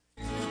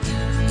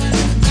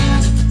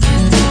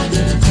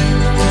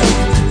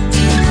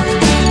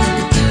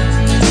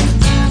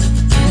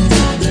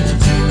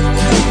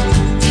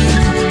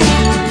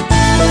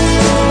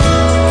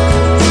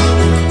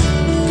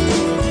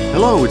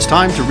It's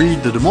time to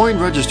read the Des Moines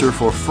Register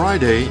for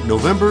Friday,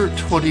 November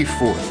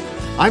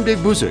 24th. I'm Dave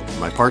Buzik.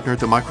 My partner at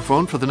the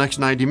microphone for the next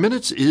 90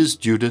 minutes is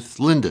Judith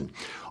Linden.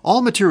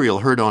 All material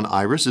heard on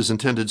Iris is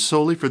intended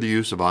solely for the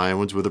use of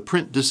Iowans with a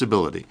print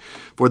disability.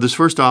 For this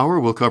first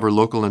hour, we'll cover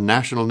local and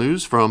national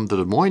news from the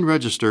Des Moines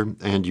Register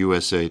and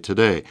USA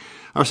Today.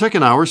 Our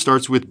second hour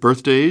starts with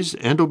birthdays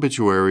and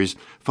obituaries,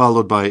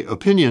 followed by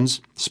opinions,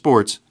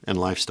 sports, and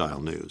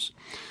lifestyle news.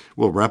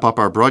 We'll wrap up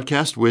our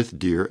broadcast with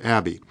Dear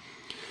Abby.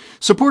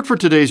 Support for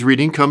today's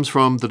reading comes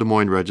from the Des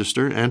Moines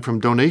Register and from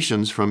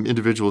donations from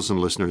individuals and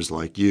listeners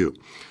like you.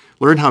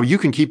 Learn how you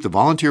can keep the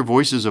volunteer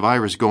voices of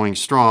Iris going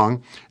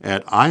strong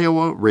at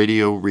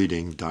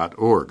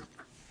iowaradioreading.org.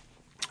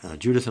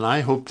 Judith and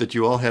I hope that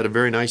you all had a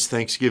very nice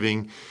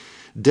Thanksgiving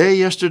day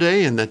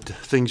yesterday and that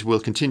things will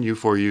continue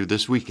for you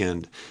this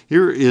weekend.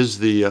 Here is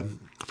the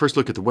first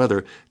look at the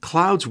weather.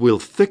 Clouds will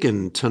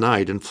thicken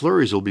tonight and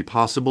flurries will be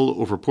possible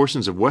over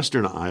portions of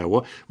western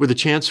Iowa with a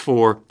chance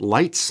for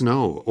light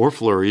snow or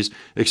flurries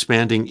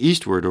expanding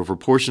eastward over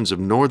portions of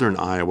northern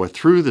Iowa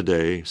through the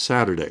day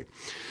Saturday.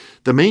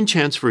 The main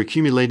chance for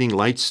accumulating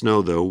light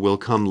snow, though, will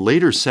come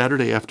later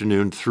Saturday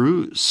afternoon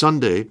through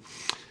Saturday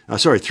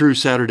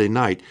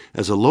night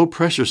as a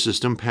low-pressure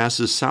system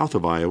passes south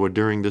of Iowa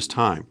during this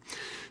time.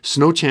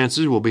 Snow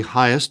chances will be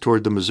highest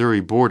toward the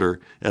Missouri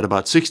border at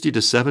about 60 to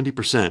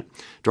 70%,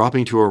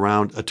 dropping to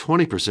around a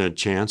 20%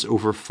 chance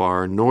over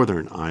far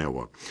northern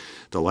Iowa.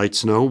 The light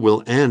snow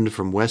will end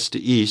from west to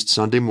east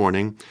Sunday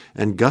morning,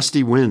 and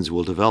gusty winds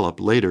will develop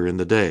later in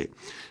the day.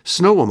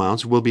 Snow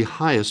amounts will be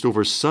highest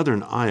over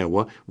southern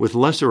Iowa, with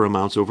lesser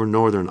amounts over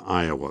northern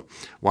Iowa.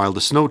 While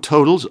the snow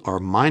totals are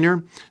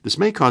minor, this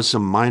may cause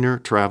some minor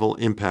travel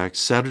impacts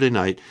Saturday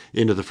night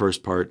into the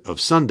first part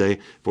of Sunday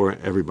for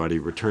everybody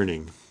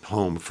returning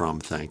home from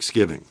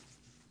Thanksgiving.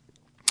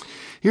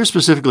 Here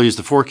specifically is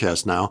the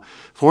forecast now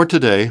for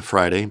today,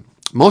 Friday.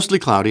 Mostly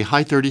cloudy,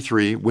 high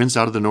 33, winds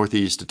out of the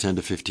northeast at 10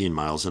 to 15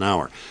 miles an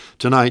hour.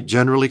 Tonight,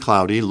 generally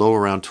cloudy, low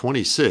around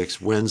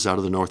 26, winds out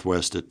of the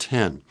northwest at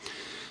 10.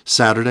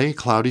 Saturday,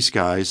 cloudy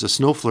skies, a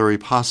snow flurry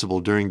possible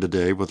during the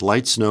day with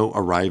light snow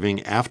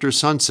arriving after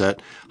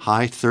sunset,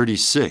 high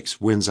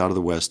 36, winds out of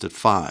the west at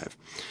 5.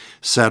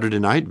 Saturday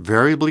night,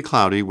 variably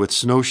cloudy with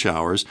snow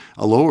showers,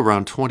 a low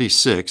around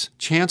 26.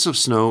 Chance of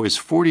snow is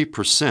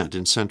 40%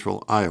 in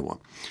central Iowa.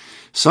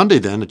 Sunday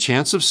then, a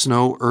chance of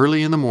snow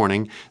early in the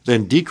morning,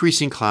 then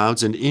decreasing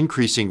clouds and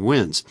increasing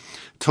winds.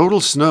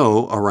 Total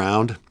snow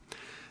around,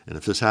 and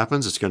if this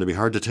happens, it's going to be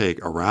hard to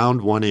take,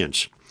 around 1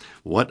 inch.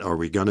 What are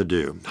we going to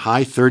do?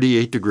 High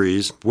 38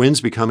 degrees,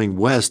 winds becoming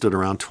west at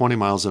around 20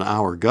 miles an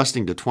hour,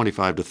 gusting to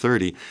 25 to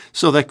 30,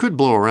 so that could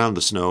blow around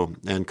the snow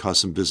and cause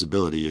some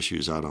visibility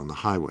issues out on the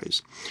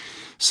highways.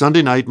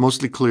 Sunday night,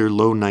 mostly clear,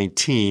 low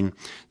 19.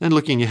 Then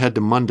looking ahead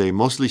to Monday,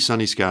 mostly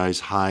sunny skies,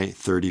 high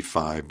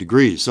 35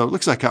 degrees. So it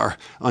looks like our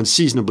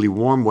unseasonably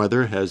warm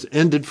weather has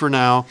ended for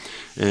now,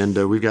 and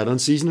we've got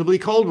unseasonably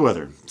cold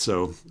weather.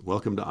 So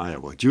welcome to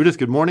Iowa. Judith,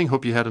 good morning.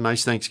 Hope you had a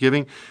nice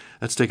Thanksgiving.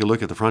 Let's take a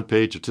look at the front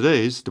page of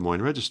today's Des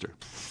Moines Register.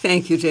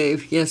 Thank you,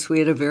 Dave. Yes, we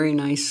had a very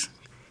nice,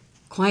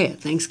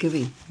 quiet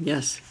Thanksgiving.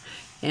 Yes.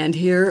 And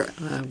here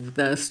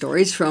the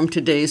stories from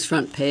today's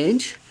front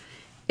page.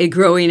 A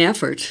growing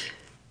effort.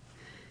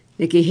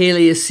 Nikki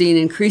Haley has seen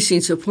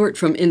increasing support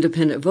from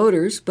independent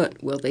voters,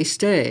 but will they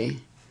stay?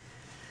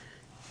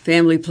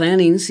 Family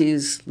planning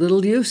sees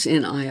little use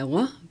in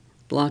Iowa.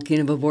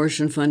 Blocking of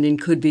abortion funding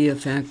could be a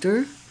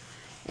factor.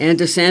 And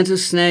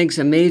DeSantis snags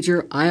a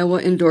major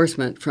Iowa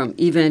endorsement from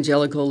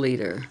evangelical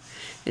leader.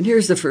 And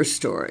here's the first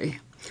story.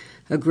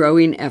 A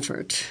growing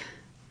effort.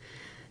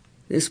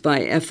 This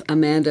by F.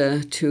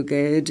 Amanda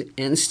Tugade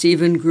and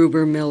Stephen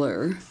Gruber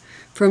Miller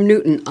from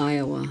Newton,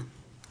 Iowa.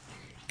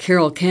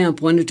 Carol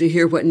Camp wanted to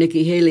hear what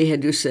Nikki Haley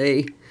had to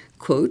say,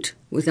 quote,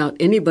 without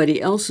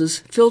anybody else's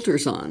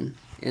filters on,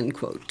 end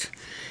quote.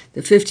 The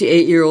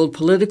 58-year-old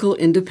political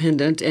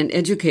independent and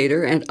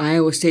educator at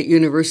Iowa State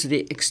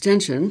University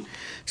Extension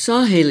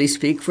saw Haley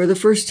speak for the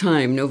first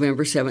time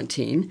November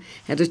 17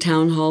 at a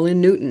town hall in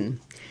Newton.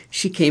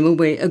 She came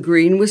away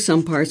agreeing with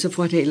some parts of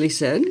what Haley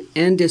said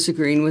and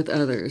disagreeing with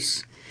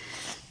others.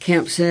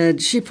 Camp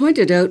said she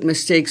pointed out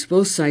mistakes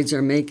both sides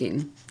are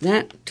making.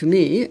 That, to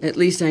me, at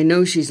least I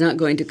know she's not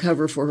going to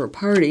cover for her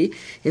party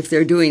if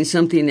they're doing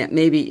something that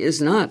maybe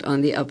is not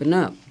on the up and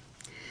up.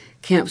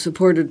 Camp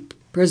supported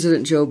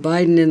President Joe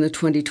Biden in the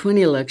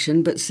 2020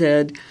 election, but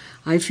said,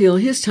 I feel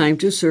his time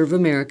to serve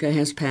America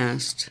has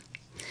passed.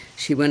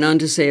 She went on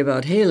to say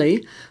about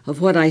Haley, of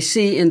what I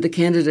see in the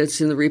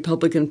candidates in the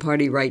Republican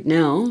Party right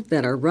now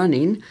that are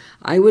running,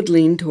 I would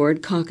lean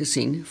toward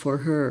caucusing for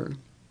her.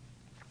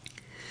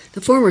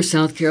 The former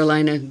South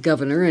Carolina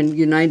governor and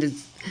United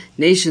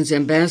Nations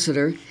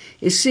ambassador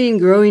is seeing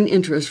growing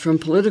interest from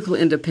political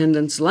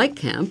independents like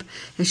Camp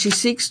as she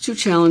seeks to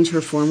challenge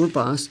her former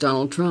boss,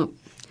 Donald Trump.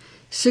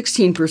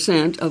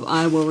 16% of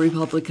Iowa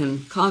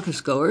Republican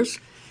caucus goers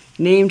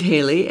named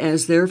Haley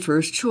as their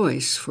first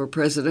choice for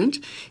president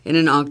in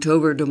an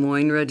October Des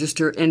Moines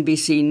Register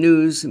NBC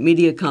News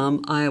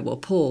Mediacom Iowa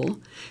poll.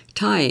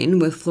 tying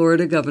with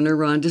Florida Governor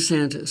Ron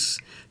DeSantis.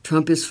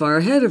 Trump is far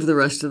ahead of the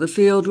rest of the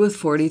field with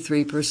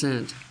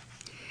 43%.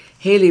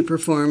 Haley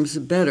performs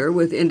better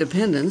with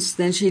independents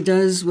than she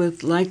does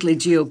with likely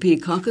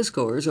GOP caucus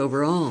goers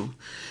overall.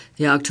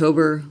 The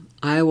October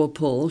Iowa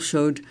poll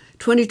showed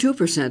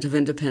 22% of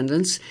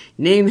independents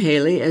name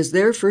Haley as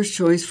their first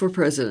choice for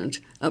president,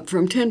 up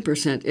from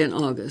 10% in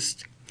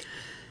August.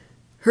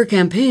 Her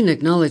campaign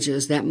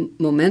acknowledges that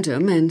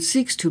momentum and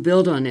seeks to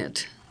build on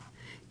it.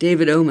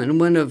 David Oman,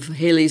 one of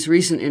Haley's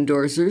recent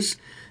endorsers,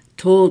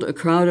 told a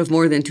crowd of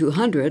more than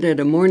 200 at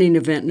a morning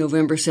event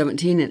November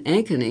 17 in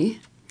Ankeny,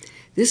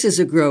 "This is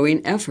a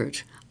growing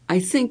effort. I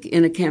think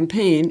in a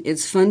campaign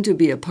it's fun to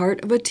be a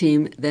part of a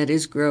team that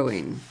is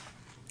growing."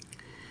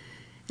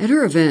 At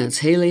her events,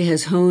 Haley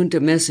has honed a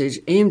message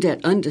aimed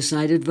at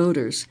undecided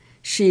voters.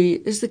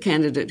 She is the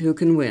candidate who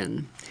can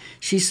win.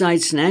 She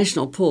cites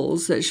national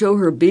polls that show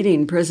her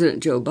beating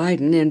President Joe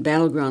Biden in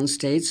battleground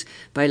states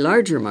by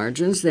larger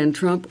margins than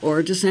Trump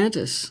or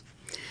DeSantis.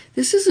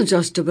 "This isn't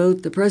just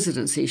about the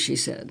presidency," she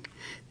said.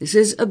 "This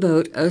is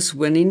about us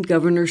winning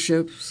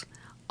governorships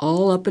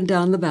all up and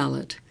down the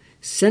ballot,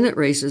 Senate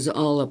races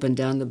all up and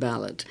down the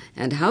ballot,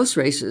 and House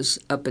races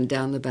up and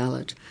down the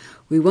ballot.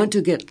 We want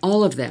to get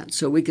all of that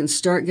so we can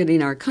start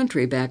getting our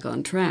country back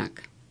on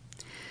track."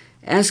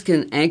 Asked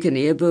in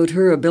Ankeny about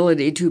her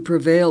ability to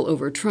prevail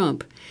over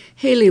Trump,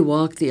 Haley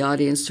walked the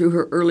audience through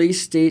her early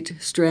state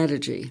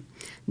strategy,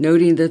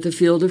 noting that the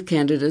field of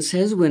candidates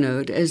has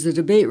winnowed as the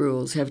debate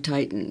rules have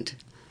tightened.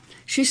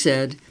 She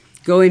said,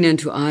 "Going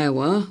into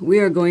Iowa, we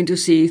are going to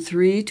see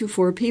 3 to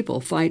 4 people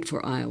fight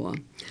for Iowa.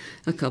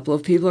 A couple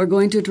of people are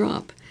going to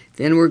drop.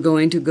 Then we're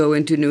going to go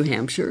into New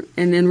Hampshire,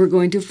 and then we're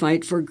going to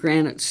fight for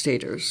Granite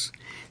Staters.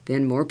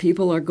 Then more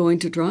people are going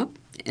to drop,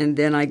 and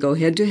then I go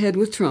head-to-head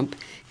with Trump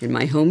in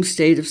my home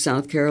state of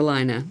South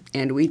Carolina,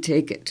 and we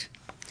take it."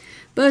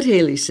 But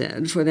Haley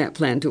said for that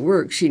plan to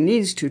work, she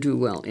needs to do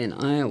well in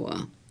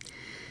Iowa.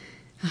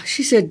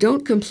 She said,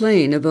 "Don't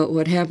complain about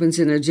what happens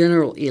in a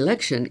general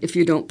election if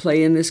you don't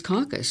play in this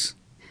caucus.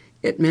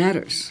 It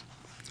matters."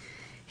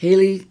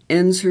 Haley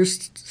ends her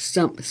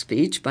stump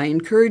speech by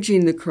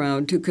encouraging the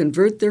crowd to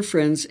convert their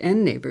friends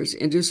and neighbors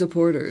into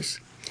supporters.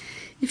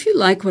 "If you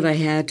like what I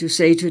had to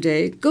say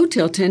today, go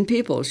tell 10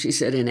 people," she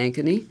said in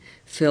Ankeny.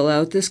 "Fill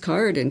out this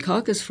card and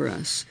caucus for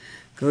us.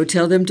 Go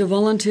tell them to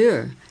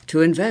volunteer,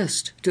 to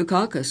invest, to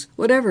caucus,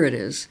 whatever it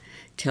is.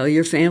 Tell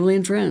your family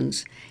and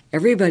friends.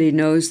 Everybody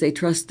knows they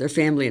trust their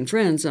family and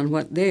friends on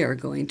what they are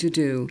going to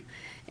do."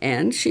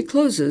 And she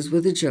closes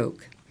with a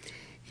joke.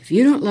 "If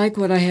you don't like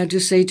what I had to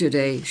say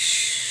today,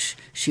 shh,"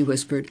 she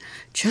whispered.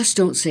 "Just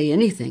don't say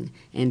anything,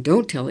 and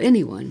don't tell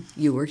anyone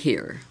you were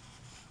here."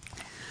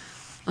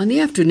 On the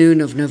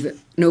afternoon of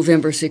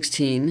November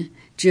 16,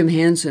 Jim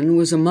Hansen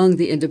was among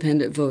the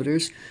independent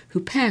voters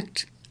who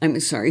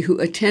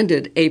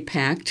attended a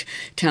packed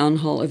town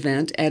hall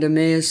event at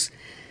Emmaus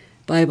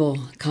Bible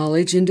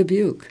College in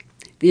Dubuque.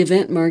 The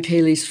event marked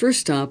Haley's first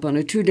stop on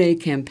a 2-day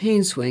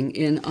campaign swing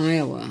in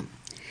Iowa.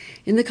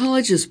 In the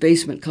college's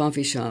basement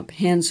coffee shop,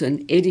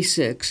 Hansen,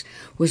 86,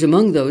 was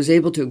among those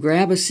able to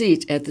grab a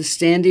seat at the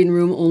standing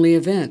room-only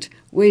event,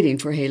 waiting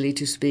for Haley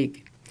to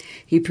speak.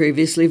 He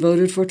previously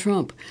voted for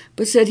Trump,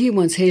 but said he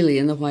wants Haley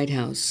in the White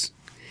House.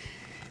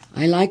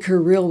 "I like her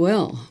real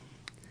well,"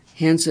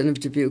 Hansen of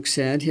Dubuque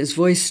said, his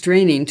voice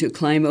straining to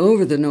climb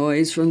over the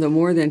noise from the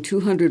more than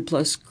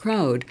 200-plus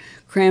crowd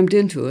crammed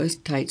into a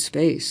tight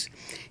space.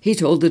 He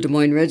told the Des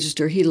Moines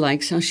Register he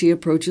likes how she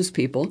approaches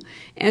people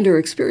and her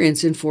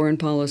experience in foreign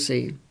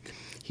policy.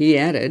 He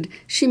added,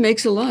 "She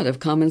makes a lot of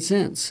common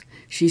sense.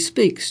 She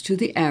speaks to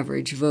the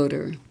average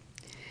voter."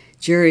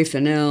 Jerry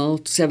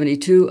Fennell,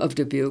 72, of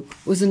Dubuque,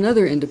 was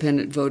another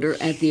independent voter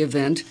at the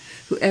event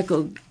who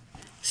echoed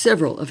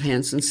several of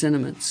Hansen's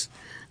sentiments.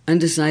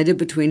 Undecided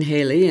between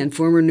Haley and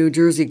former New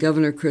Jersey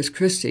Governor Chris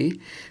Christie,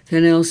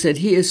 Fennell said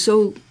he is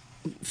so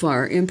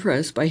far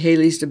impressed by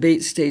Haley's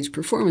debate stage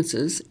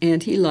performances,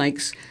 and he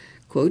likes,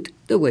 quote,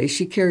 "the way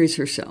she carries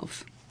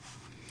herself."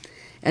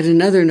 At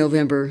another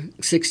November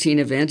 16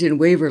 event in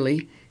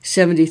Waverly,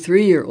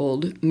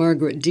 73-year-old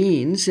Margaret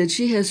Dean said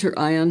she has her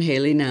eye on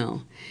Haley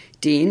now.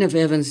 Dean of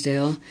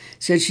Evansdale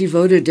said she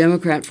voted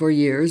Democrat for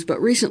years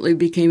but recently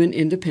became an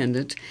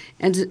independent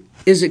and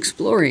is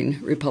exploring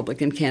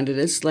Republican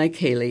candidates like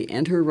Haley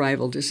and her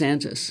rival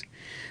DeSantis.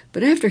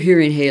 But after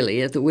hearing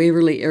Haley at the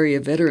Waverly Area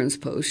Veterans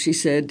Post, she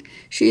said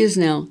she is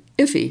now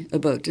iffy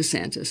about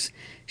DeSantis.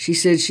 She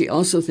said she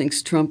also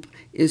thinks Trump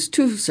is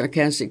too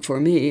sarcastic for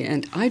me,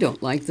 and I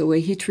don't like the way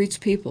he treats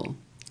people.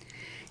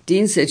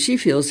 Dean said she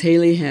feels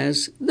Haley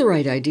has the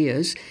right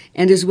ideas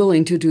and is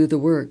willing to do the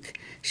work.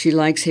 She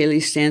likes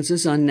Haley's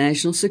stances on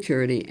national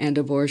security and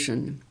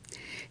abortion.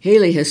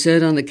 Haley has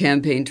said on the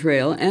campaign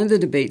trail and the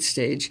debate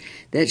stage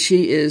that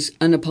she is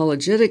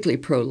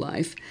unapologetically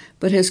pro-life,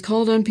 but has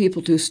called on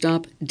people to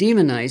stop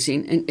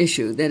demonizing an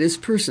issue that is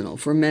personal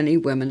for many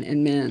women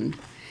and men.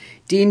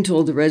 Dean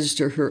told the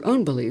Register her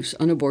own beliefs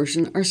on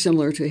abortion are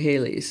similar to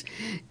Haley's.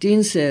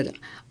 Dean said,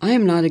 "I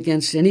am not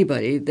against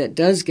anybody that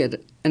does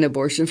get an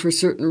abortion for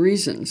certain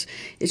reasons.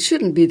 It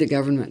shouldn't be the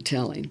government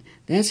telling.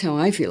 That's how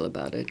I feel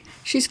about it.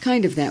 She's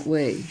kind of that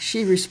way.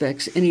 She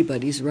respects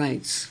anybody's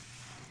rights."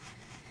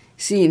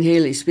 Seeing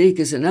Haley speak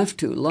is enough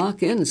to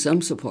lock in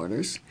some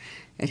supporters.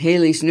 At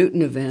Haley's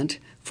Newton event,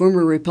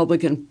 former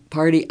Republican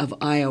Party of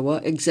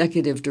Iowa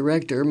Executive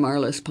Director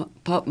Marlis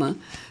Popma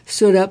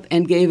stood up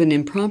and gave an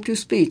impromptu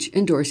speech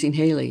endorsing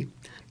Haley.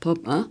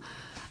 Popma,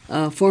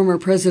 former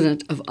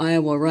president of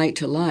Iowa Right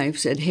to Life,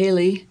 said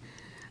Haley,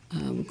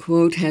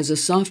 quote, has a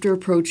softer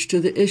approach to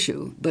the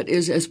issue, but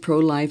is as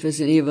pro-life as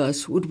any of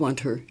us would want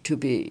her to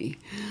be.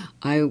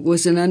 I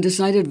was an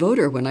undecided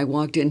voter when I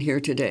walked in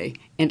here today,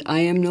 and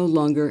I am no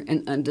longer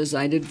an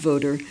undecided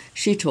voter,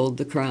 she told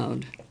the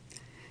crowd.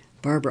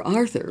 Barbara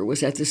Arthur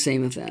was at the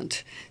same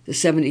event. The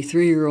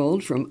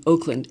 73-year-old from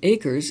Oakland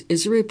Acres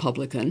is a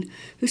Republican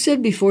who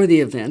said before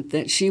the event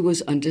that she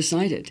was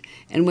undecided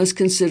and was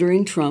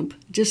considering Trump,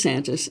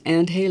 DeSantis,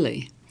 and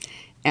Haley.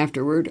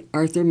 Afterward,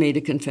 Arthur made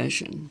a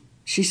confession.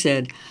 She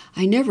said,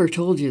 "I never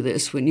told you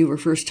this when you were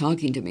first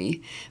talking to me,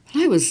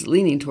 but I was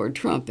leaning toward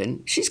Trump, and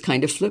she's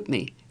kind of flipped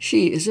me.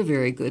 She is a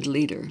very good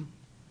leader."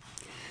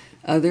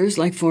 Others,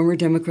 like former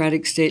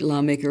Democratic state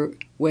lawmaker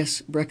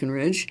Wes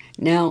Breckinridge,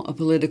 now a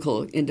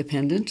political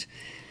independent,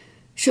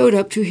 showed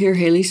up to hear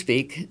Haley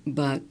speak,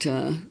 but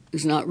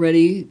is not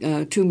ready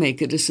to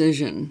make a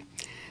decision.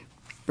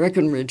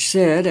 Breckinridge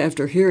said,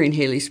 after hearing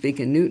Haley speak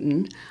in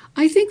Newton,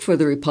 "I think for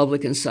the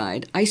Republican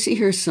side, I see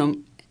her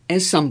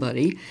as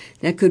somebody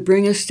that could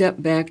bring a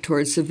step back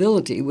towards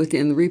civility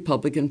within the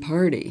Republican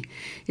Party.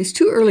 It's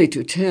too early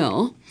to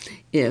tell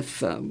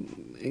if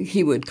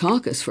he would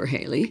caucus for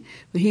Haley,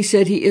 but he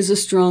said he is a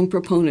strong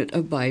proponent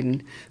of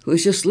Biden, who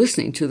is just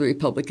listening to the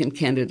Republican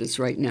candidates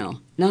right now,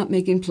 not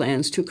making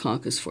plans to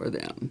caucus for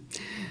them."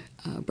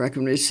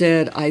 Breckinridge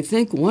said, "I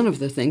think one of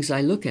the things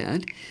I look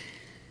at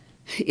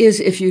is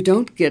if you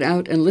don't get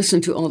out and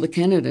listen to all the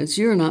candidates,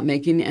 you're not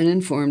making an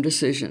informed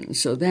decision.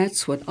 So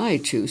that's what I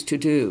choose to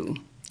do."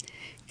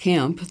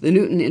 Camp, the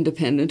Newton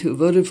independent who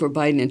voted for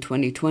Biden in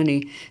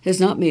 2020, has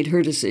not made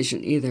her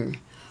decision either.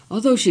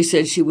 Although she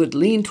said she would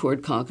lean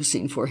toward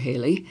caucusing for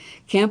Haley,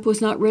 Camp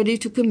was not ready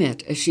to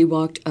commit as she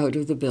walked out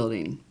of the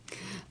building.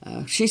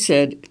 She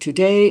said,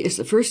 "Today is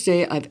the first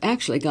day I've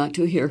actually got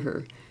to hear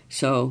her,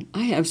 so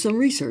I have some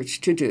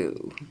research to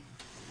do."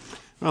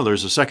 Well,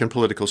 there's a second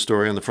political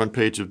story on the front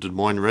page of Des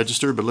Moines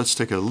Register, but let's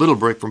take a little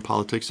break from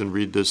politics and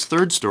read this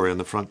third story on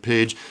the front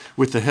page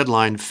with the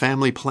headline,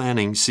 "Family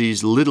Planning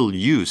Sees Little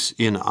Use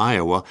in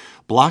Iowa.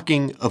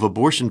 Blocking of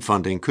Abortion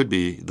Funding Could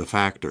Be the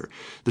Factor."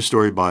 The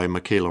story by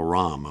Michaela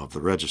Rahm of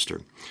the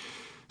Register.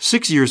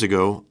 6 years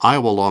ago,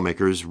 Iowa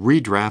lawmakers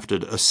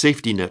redrafted a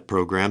safety net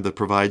program that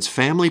provides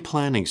family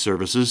planning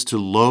services to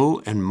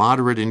low and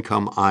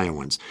moderate-income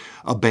Iowans,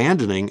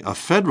 abandoning a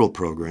federal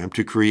program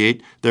to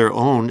create their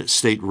own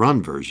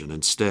state-run version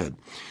instead.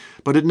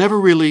 But it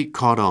never really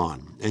caught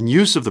on, and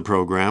use of the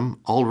program,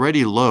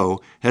 already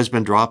low, has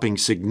been dropping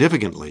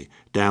significantly,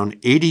 down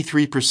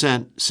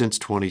 83% since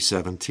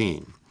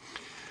 2017.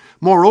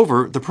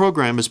 Moreover, the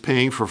program is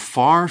paying for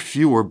far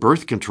fewer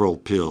birth control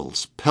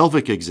pills,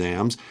 pelvic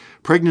exams,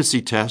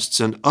 pregnancy tests,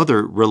 and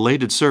other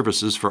related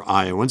services for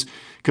Iowans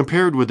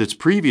compared with its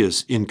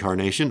previous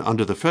incarnation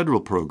under the federal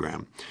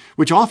program,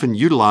 which often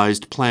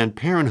utilized Planned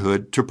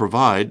Parenthood to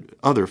provide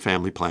other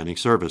family planning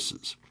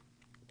services.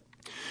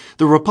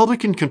 The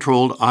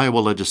Republican-controlled Iowa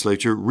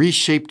legislature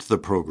reshaped the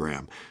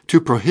program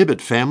to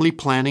prohibit family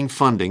planning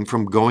funding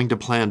from going to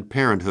Planned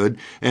Parenthood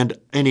and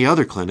any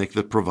other clinic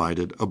that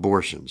provided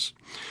abortions.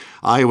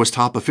 Iowa's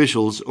top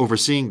officials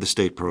overseeing the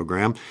state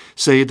program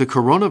say the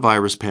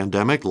coronavirus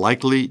pandemic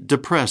likely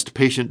depressed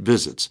patient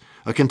visits,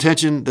 a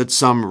contention that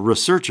some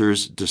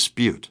researchers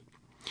dispute.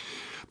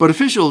 But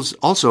officials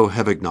also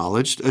have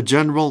acknowledged a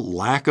general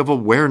lack of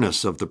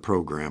awareness of the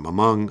program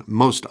among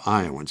most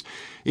Iowans,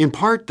 in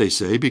part, they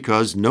say,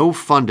 because no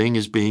funding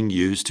is being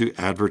used to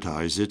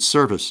advertise its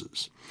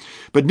services.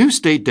 But new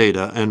state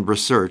data and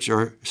research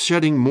are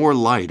shedding more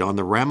light on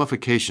the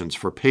ramifications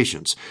for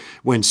patients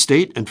when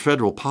state and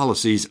federal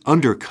policies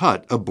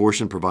undercut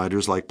abortion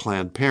providers like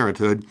Planned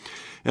Parenthood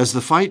as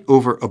the fight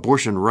over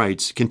abortion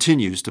rights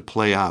continues to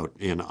play out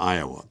in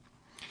Iowa.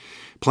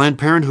 Planned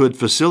Parenthood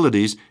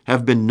facilities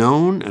have been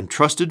known and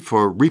trusted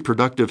for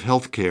reproductive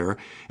health care,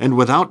 and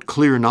without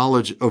clear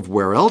knowledge of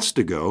where else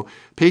to go,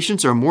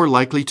 patients are more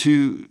likely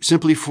to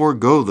simply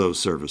forego those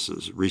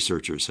services,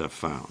 researchers have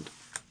found.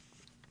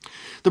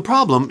 The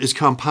problem is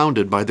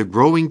compounded by the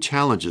growing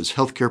challenges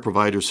healthcare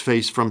providers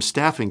face from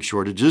staffing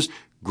shortages,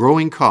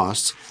 growing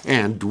costs,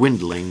 and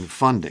dwindling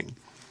funding.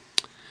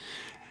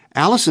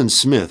 Allison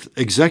Smith,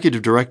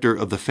 executive director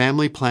of the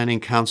Family Planning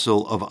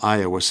Council of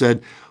Iowa,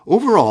 said,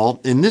 "Overall,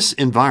 in this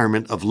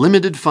environment of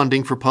limited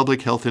funding for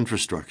public health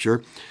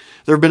infrastructure,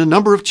 There have been a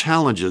number of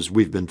challenges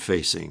we've been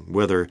facing,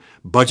 whether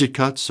budget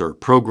cuts or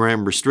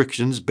program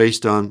restrictions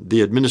based on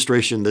the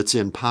administration that's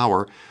in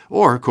power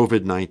or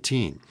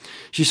COVID-19.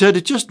 She said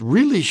it just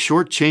really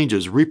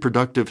shortchanges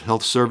reproductive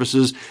health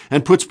services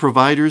and puts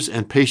providers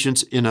and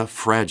patients in a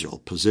fragile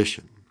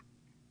position.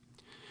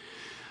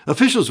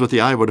 Officials with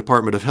the Iowa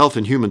Department of Health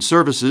and Human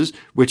Services,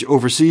 which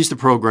oversees the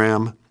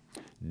program,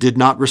 did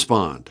not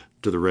respond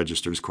to the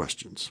register's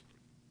questions.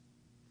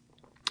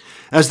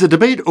 As the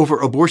debate over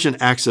abortion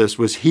access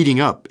was heating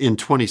up in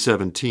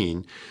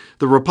 2017,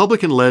 the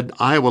Republican-led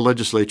Iowa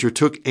legislature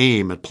took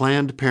aim at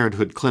Planned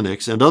Parenthood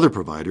clinics and other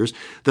providers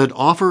that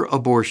offer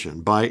abortion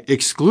by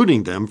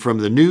excluding them from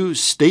the new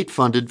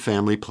state-funded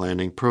family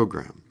planning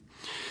program.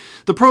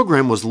 The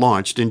program was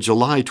launched in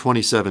July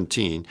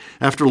 2017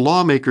 after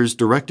lawmakers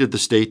directed the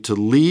state to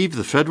leave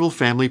the federal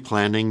family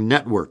planning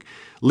network,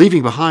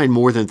 leaving behind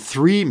more than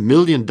 $3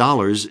 million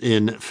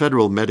in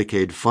federal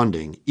Medicaid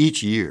funding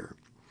each year.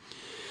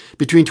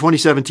 Between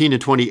 2017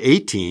 and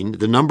 2018,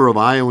 the number of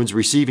Iowans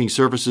receiving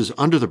services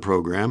under the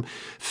program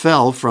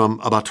fell from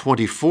about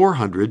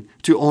 2,400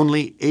 to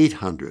only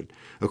 800,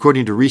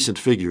 according to recent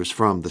figures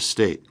from the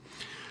state.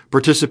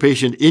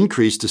 Participation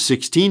increased to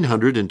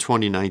 1,600 in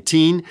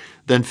 2019,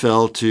 then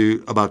fell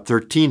to about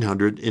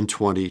 1,300 in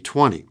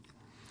 2020.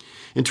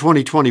 In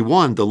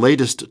 2021, the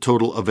latest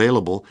total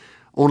available,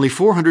 only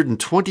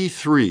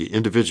 423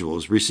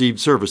 individuals received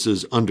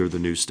services under the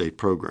new state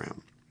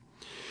program.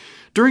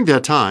 During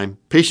that time,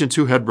 patients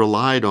who had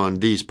relied on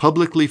these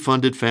publicly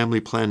funded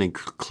family planning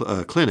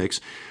clinics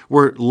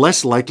were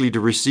less likely to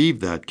receive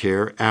that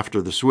care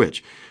after the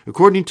switch,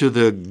 according to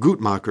the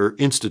Guttmacher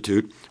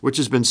Institute, which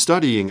has been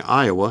studying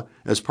Iowa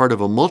as part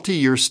of a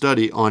multi-year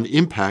study on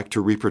impact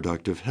to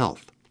reproductive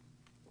health.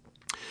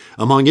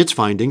 Among its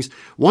findings,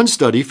 one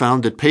study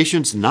found that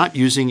patients not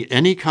using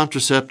any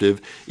contraceptive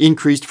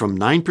increased from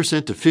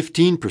 9% to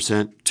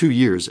 15% 2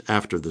 years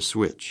after the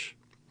switch.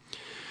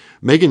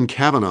 Megan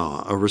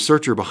Kavanaugh, a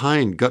researcher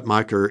behind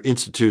Guttmacher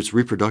Institute's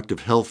Reproductive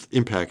Health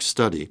Impact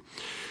Study,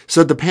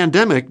 said the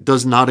pandemic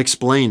does not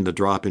explain the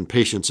drop in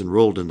patients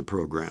enrolled in the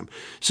program,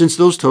 since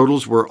those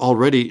totals were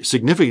already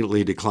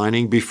significantly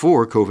declining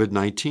before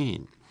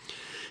COVID-19.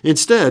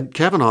 Instead,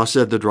 Kavanaugh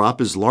said the drop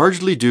is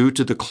largely due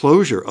to the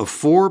closure of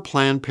 4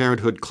 Planned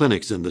Parenthood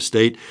clinics in the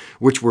state,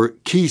 which were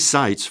key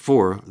sites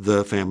for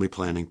the family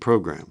planning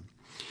program.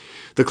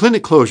 The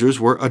clinic closures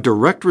were a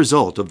direct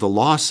result of the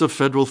loss of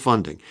federal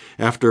funding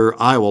after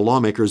Iowa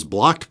lawmakers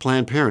blocked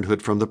Planned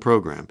Parenthood from the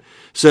program,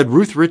 said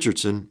Ruth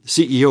Richardson,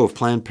 CEO of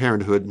Planned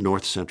Parenthood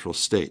North Central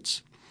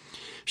States.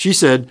 She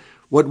said,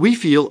 "What we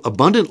feel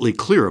abundantly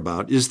clear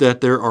about is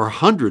that there are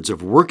hundreds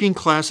of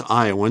working-class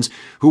Iowans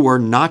who are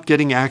not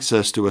getting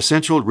access to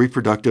essential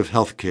reproductive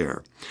health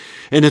care.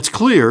 And it's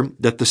clear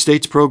that the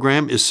state's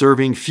program is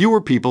serving fewer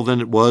people than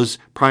it was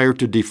prior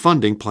to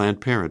defunding Planned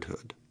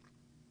Parenthood."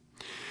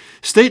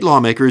 State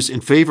lawmakers in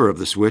favor of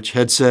the switch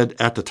had said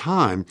at the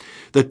time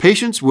that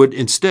patients would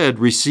instead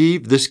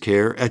receive this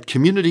care at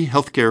community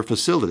health care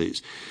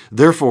facilities,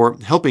 therefore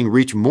helping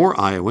reach more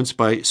Iowans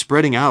by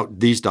spreading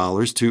out these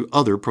dollars to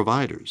other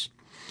providers.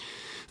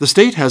 The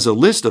state has a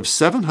list of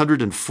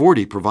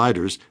 740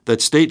 providers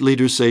that state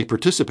leaders say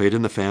participate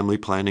in the family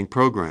planning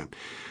program.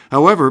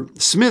 However,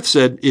 Smith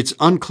said it's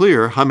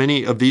unclear how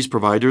many of these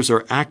providers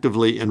are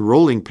actively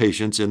enrolling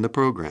patients in the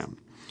program.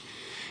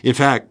 In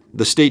fact,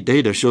 the state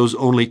data shows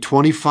only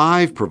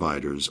 25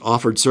 providers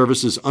offered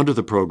services under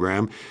the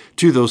program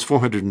to those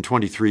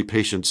 423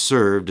 patients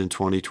served in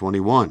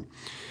 2021.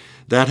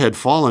 That had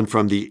fallen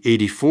from the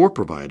 84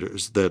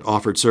 providers that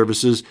offered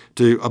services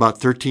to about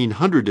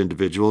 1,300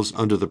 individuals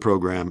under the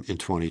program in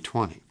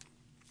 2020.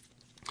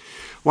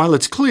 While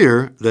it's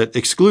clear that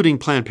excluding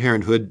Planned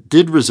Parenthood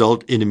did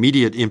result in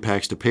immediate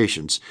impacts to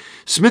patients,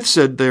 Smith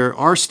said there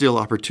are still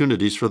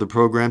opportunities for the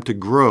program to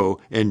grow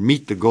and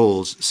meet the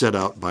goals set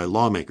out by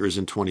lawmakers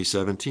in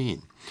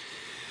 2017.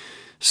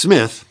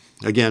 Smith,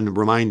 again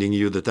reminding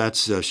you that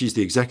she's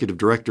the executive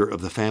director of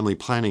the Family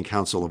Planning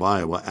Council of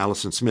Iowa,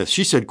 Allison Smith,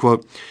 she said,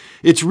 quote,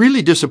 "It's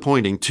really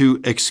disappointing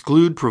to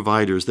exclude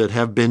providers that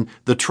have been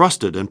the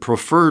trusted and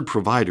preferred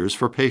providers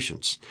for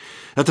patients.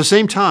 At the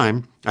same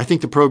time, I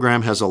think the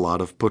program has a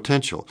lot of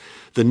potential.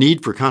 The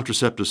need for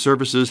contraceptive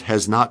services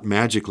has not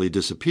magically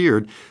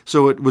disappeared,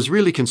 so it was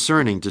really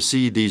concerning to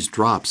see these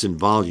drops in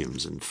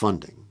volumes and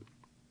funding."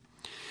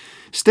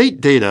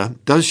 State data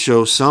does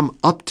show some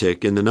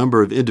uptick in the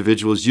number of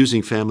individuals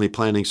using family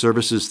planning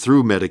services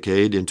through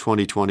Medicaid in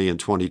 2020 and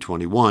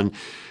 2021,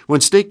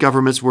 when state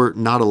governments were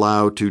not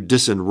allowed to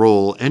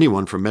disenroll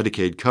anyone from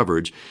Medicaid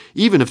coverage,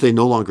 even if they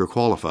no longer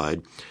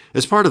qualified,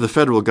 as part of the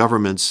federal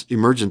government's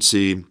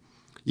emergency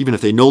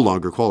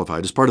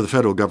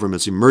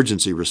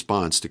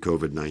response to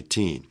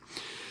COVID-19.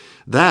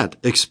 That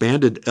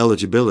expanded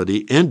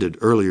eligibility ended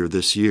earlier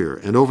this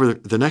year, and over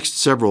the next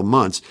several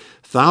months,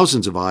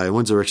 thousands of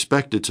Iowans are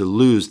expected to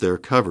lose their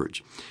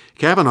coverage.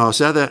 Kavanaugh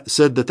said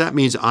that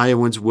means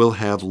Iowans will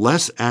have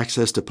less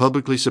access to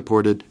publicly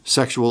supported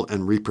sexual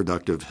and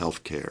reproductive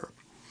health care.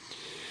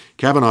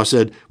 Kavanaugh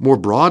said, more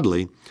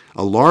broadly,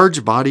 a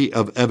large body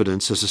of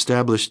evidence has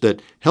established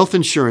that health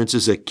insurance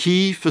is a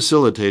key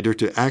facilitator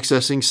to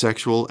accessing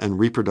sexual and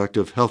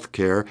reproductive health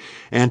care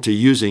and to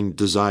using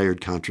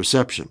desired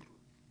contraception.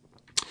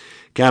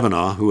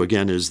 Kavanaugh, who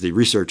again is the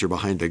researcher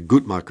behind the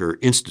Guttmacher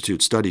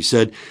Institute study,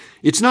 said,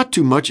 it's not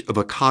too much of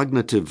a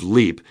cognitive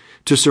leap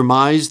to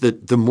surmise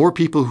that the more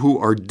people who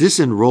are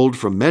disenrolled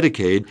from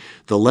Medicaid,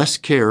 the less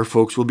care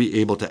folks will be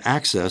able to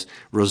access,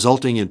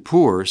 resulting in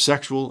poor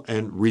sexual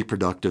and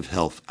reproductive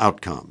health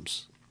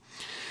outcomes.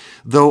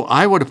 Though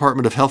Iowa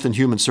Department of Health and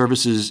Human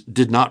Services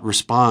did not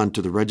respond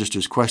to the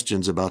register's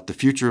questions about the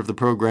future of the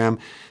program,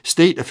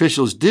 state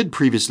officials did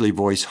previously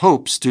voice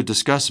hopes to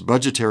discuss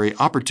budgetary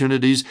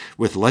opportunities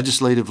with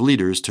legislative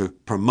leaders to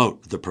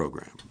promote the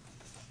program.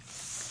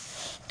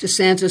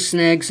 DeSantis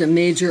snags a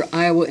major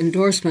Iowa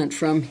endorsement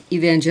from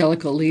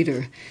evangelical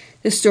leader.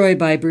 This story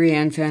by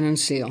Brianne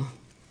Fannon-Seal.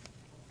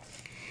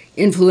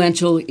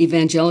 Influential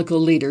evangelical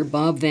leader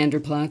Bob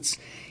Vanderplaats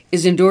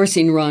is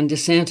endorsing Ron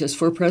DeSantis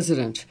for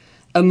president,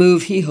 a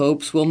move he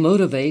hopes will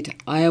motivate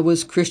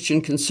Iowa's Christian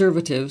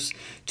conservatives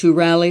to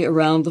rally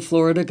around the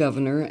Florida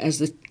governor as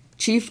the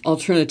chief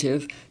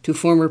alternative to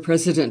former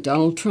President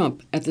Donald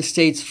Trump at the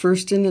state's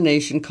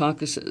first-in-the-nation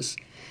caucuses.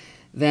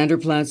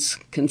 Vanderplaats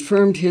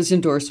confirmed his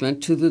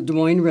endorsement to the Des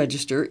Moines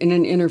Register in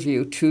an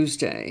interview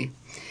Tuesday.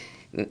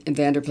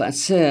 Vanderplaats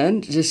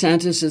said,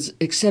 DeSantis is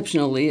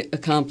exceptionally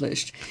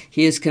accomplished.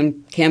 He is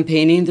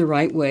campaigning the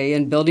right way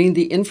and building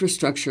the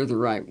infrastructure the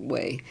right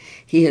way.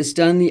 He has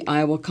done the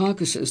Iowa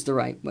caucuses the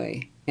right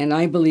way, and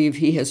I believe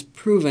he has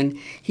proven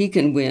he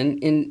can win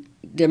in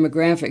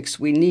demographics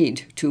we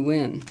need to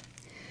win.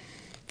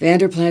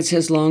 Vanderplaats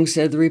has long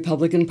said the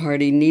Republican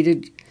Party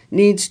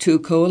needs to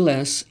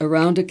coalesce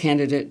around a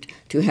candidate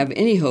to have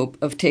any hope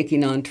of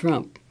taking on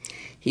Trump.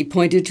 He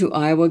pointed to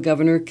Iowa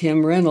Governor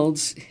Kim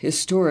Reynolds'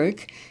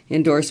 historic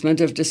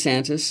endorsement of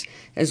DeSantis,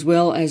 as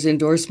well as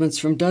endorsements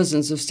from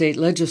dozens of state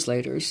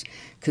legislators,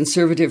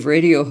 conservative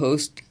radio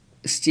host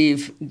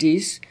Steve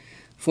Deese,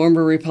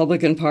 former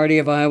Republican Party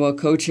of Iowa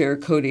co-chair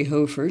Cody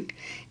Hofert,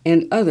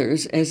 and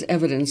others as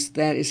evidence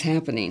that is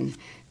happening.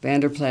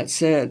 Vanderplaats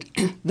said,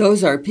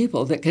 those are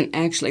people that can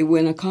actually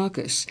win a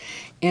caucus.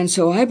 And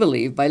so I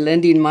believe by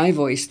lending my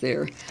voice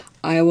there,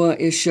 Iowa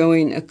is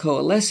showing a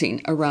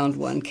coalescing around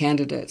one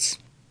candidate.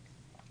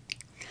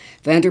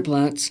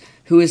 Vanderplaats,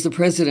 who is the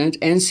president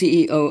and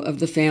CEO of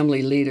the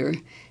Family Leader,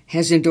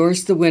 has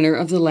endorsed the winner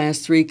of the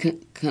last three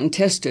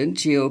contested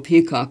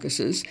GOP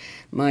caucuses,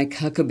 Mike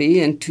Huckabee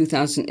in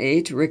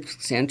 2008, Rick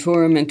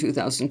Santorum in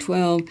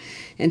 2012,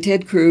 and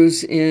Ted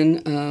Cruz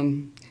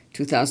in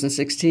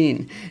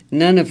 2016.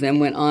 None of them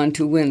went on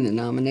to win the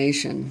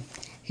nomination.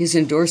 His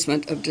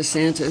endorsement of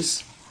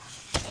DeSantis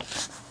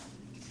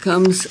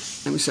comes,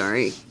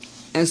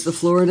 as the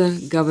Florida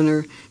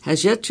governor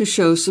has yet to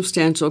show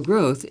substantial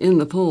growth in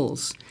the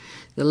polls.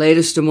 The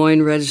latest Des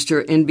Moines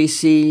Register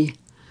NBC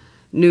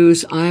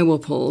News Iowa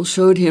poll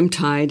showed him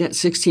tied at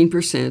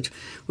 16%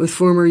 with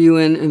former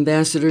UN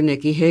Ambassador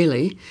Nikki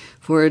Haley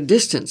for a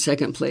distant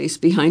second place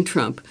behind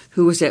Trump,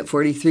 who was at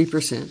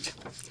 43%.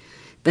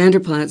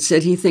 Vanderplaats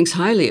said he thinks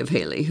highly of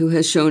Haley, who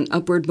has shown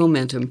upward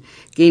momentum,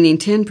 gaining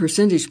 10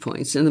 percentage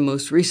points in the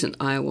most recent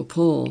Iowa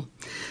poll.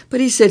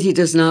 But he said he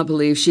does not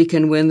believe she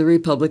can win the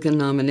Republican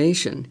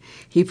nomination.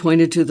 He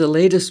pointed to the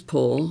latest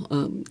poll,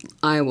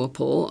 Iowa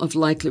poll, of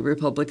likely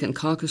Republican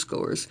caucus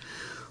goers,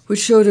 which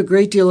showed a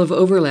great deal of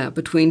overlap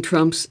between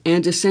Trump's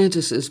and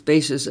DeSantis's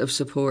bases of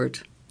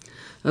support.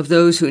 Of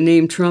those who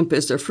named Trump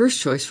as their first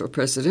choice for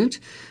president,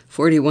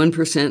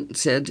 41%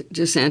 said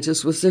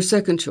DeSantis was their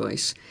second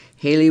choice.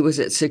 Haley was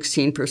at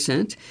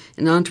 16%,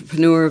 and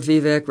entrepreneur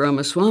Vivek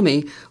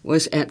Ramaswamy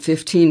was at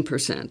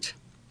 15%.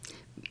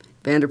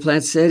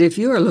 Vanderplaats said, if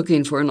you are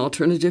looking for an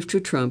alternative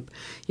to Trump,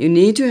 you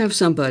need to have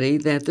somebody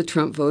that the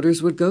Trump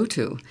voters would go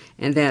to,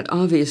 and that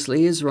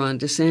obviously is Ron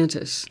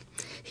DeSantis.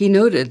 He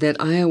noted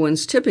that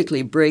Iowans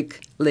typically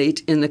break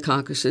late in the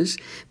caucuses,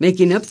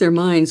 making up their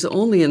minds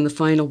only in the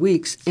final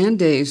weeks and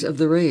days of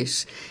the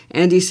race,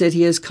 and he said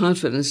he has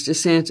confidence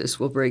DeSantis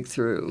will break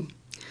through.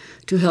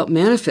 To help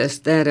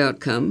manifest that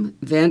outcome,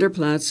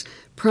 Vanderplaats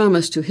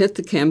promised to hit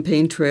the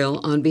campaign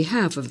trail on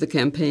behalf of the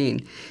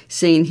campaign,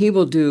 saying he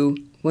will do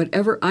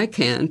whatever I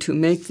can to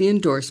make the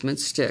endorsement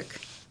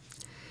stick.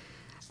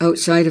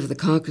 Outside of the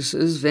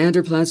caucuses,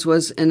 Vanderplaats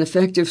was an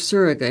effective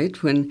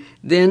surrogate when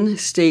then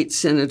State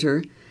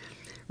Senator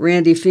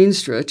Randy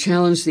Feenstra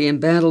challenged the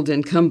embattled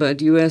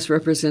incumbent U.S.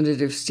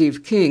 Representative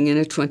Steve King in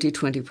a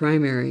 2020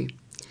 primary.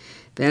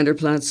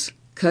 Vanderplaats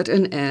cut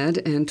an ad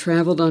and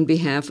traveled on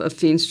behalf of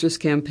Feenstra's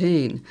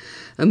campaign,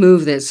 a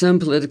move that some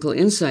political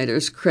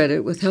insiders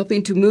credit with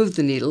helping to move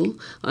the needle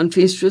on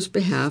Feenstra's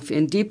behalf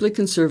in deeply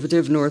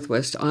conservative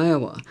northwest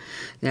Iowa.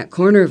 That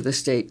corner of the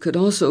state could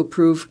also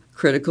prove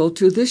critical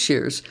to this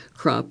year's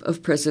crop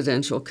of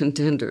presidential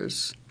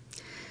contenders.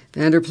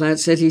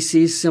 Vanderplaats said he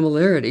sees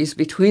similarities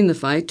between the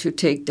fight to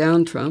take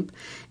down Trump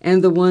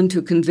and the one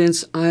to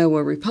convince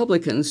Iowa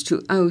Republicans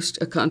to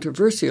oust a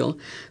controversial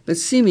but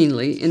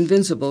seemingly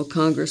invincible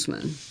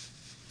congressman.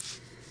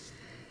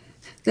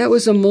 That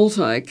was a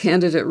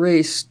multi-candidate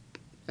race,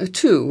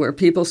 too, where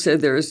people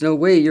said there is no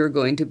way you're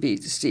going to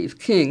beat Steve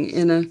King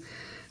in a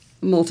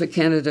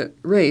multi-candidate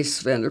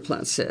race,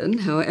 Vanderplat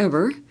said.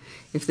 However,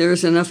 if there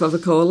is enough of a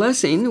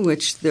coalescing,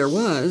 which there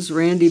was,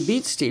 Randy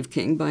beat Steve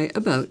King by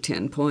about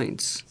 10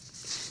 points.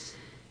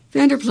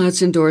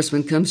 Vanderplat's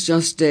endorsement comes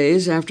just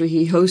days after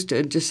he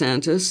hosted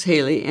DeSantis,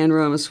 Haley, and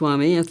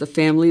Ramaswamy at the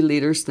Family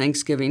Leaders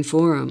Thanksgiving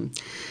Forum.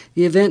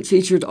 The event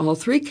featured all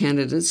three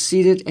candidates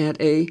seated at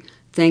a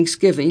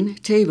Thanksgiving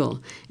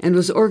table and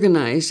was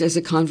organized as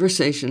a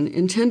conversation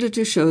intended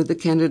to show the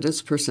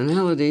candidates'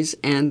 personalities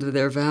and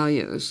their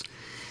values.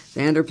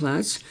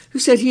 Vanderplat, who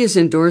said he is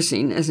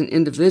endorsing as an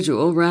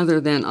individual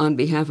rather than on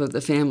behalf of the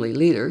family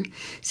leader,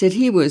 said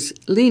he was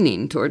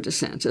leaning toward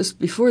DeSantis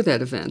before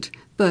that event,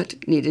 but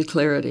needed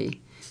clarity.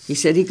 He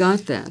said he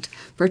got that,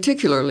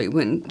 particularly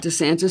when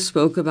DeSantis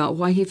spoke about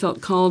why he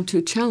felt called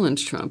to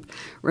challenge Trump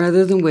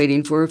rather than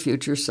waiting for a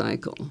future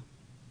cycle.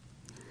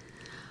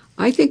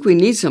 I think we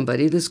need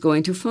somebody that's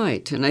going to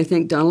fight, and I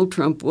think Donald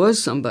Trump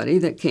was somebody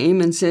that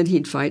came and said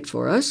he'd fight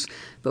for us,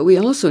 but we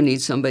also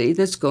need somebody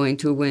that's going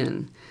to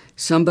win.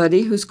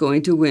 Somebody who's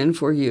going to win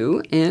for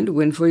you and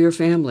win for your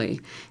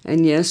family.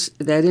 And yes,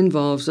 that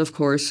involves, of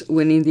course,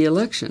 winning the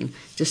election,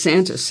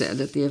 DeSantis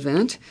said at the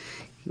event.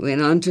 He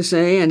went on to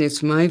say, and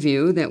it's my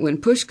view, that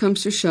when push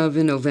comes to shove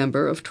in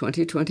November of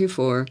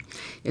 2024,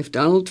 if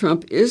Donald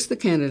Trump is the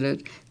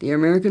candidate, the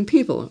American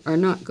people are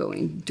not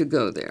going to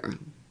go there.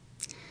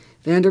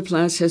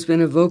 Vanderplat has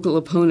been a vocal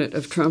opponent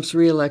of Trump's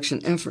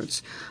re-election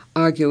efforts,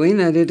 arguing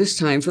that it is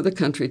time for the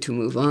country to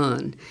move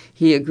on.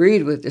 He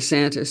agreed with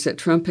DeSantis that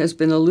Trump has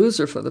been a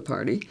loser for the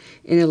party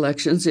in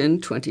elections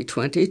in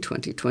 2020,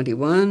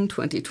 2021,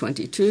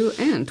 2022,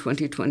 and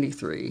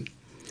 2023.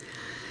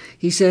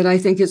 He said, I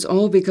think it's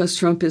all because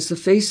Trump is the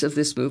face of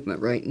this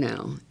movement right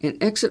now, and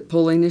exit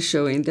polling is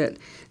showing that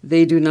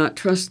they do not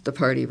trust the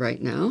party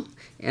right now,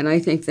 and I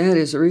think that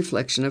is a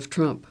reflection of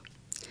Trump.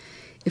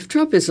 If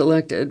Trump is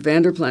elected,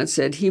 Vanderplat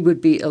said he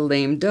would be a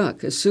lame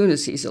duck as soon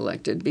as he's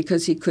elected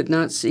because he could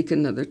not seek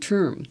another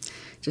term.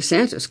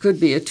 DeSantis could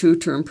be a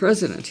two-term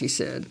president, he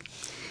said.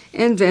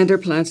 And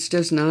Vanderplat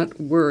does not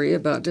worry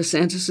about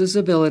DeSantis'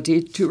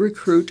 ability to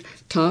recruit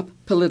top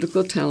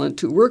political talent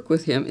to work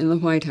with him in the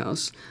White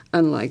House,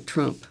 unlike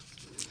Trump.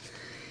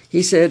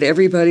 He said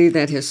everybody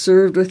that has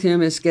served with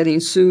him is getting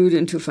sued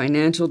into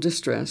financial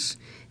distress,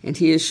 and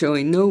he is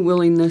showing no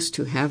willingness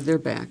to have their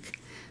back.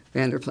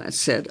 Vanderplat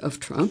said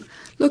of Trump,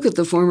 look at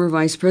the former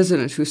vice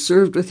president who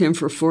served with him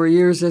for 4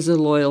 years as a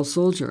loyal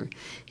soldier.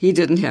 He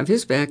didn't have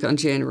his back on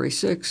January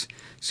 6,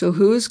 so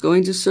who is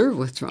going to serve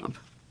with Trump?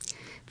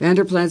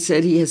 Vanderplat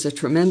said he has a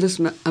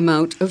tremendous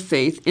amount of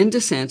faith in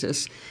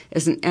DeSantis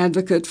as an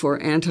advocate for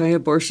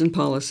anti-abortion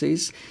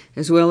policies,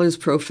 as well as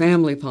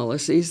pro-family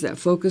policies that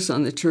focus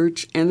on the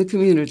church and the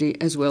community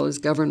as well as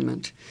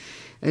government.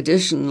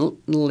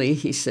 Additionally,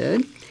 he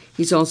said,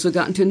 he's also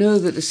gotten to know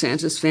the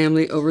DeSantis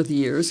family over the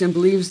years and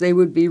believes they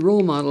would be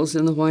role models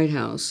in the White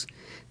House.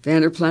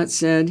 Vanderplat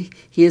said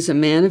he is a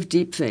man of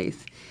deep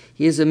faith.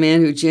 He is a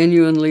man who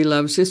genuinely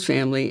loves his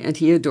family and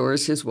he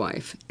adores his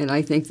wife, and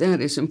I think that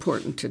is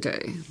important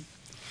today.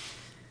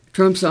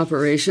 Trump's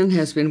operation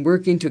has been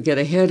working to get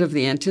ahead of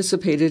the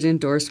anticipated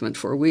endorsement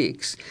for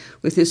weeks,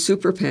 with his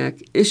super PAC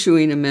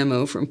issuing a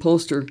memo from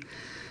pollster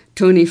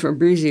Tony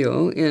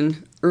Fabrizio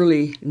in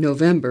early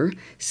November,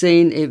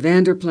 saying a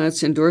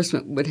Vanderplat's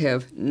endorsement would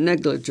have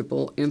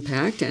negligible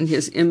impact, and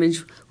his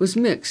image was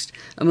mixed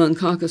among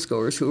caucus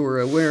goers who were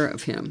aware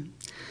of him.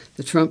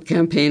 The Trump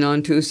campaign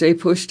on Tuesday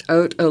pushed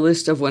out a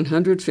list of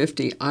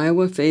 150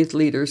 Iowa faith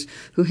leaders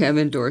who have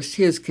endorsed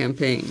his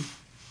campaign.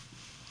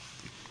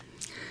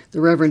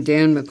 The Reverend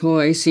Dan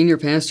McCoy, senior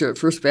pastor at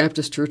First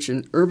Baptist Church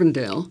in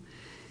Urbandale,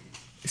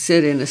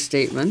 said in a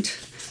statement,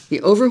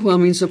 the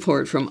overwhelming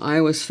support from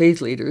Iowa's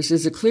faith leaders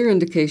is a clear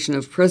indication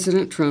of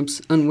President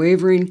Trump's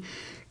unwavering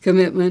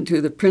commitment to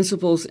the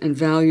principles and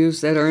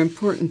values that are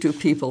important to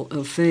people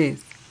of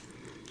faith.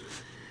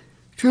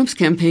 Trump's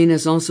campaign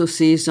has also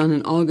seized on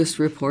an August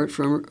report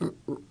from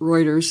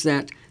Reuters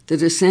that the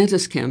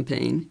DeSantis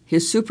campaign,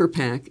 his super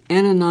PAC,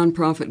 and a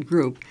nonprofit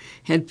group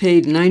had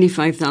paid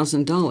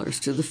 $95,000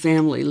 to the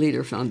Family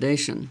Leader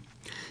Foundation.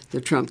 The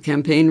Trump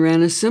campaign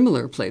ran a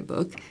similar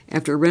playbook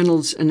after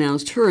Reynolds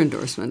announced her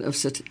endorsement of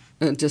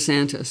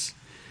DeSantis.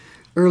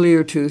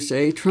 Earlier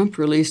Tuesday, Trump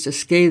released a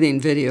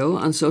scathing video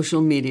on social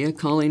media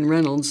calling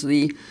Reynolds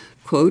the,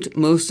 quote,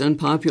 most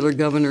unpopular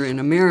governor in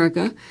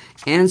America,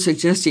 and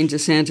suggesting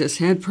DeSantis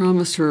had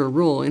promised her a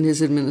role in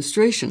his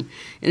administration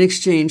in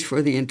exchange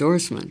for the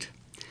endorsement.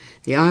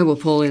 The Iowa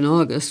poll in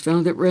August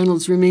found that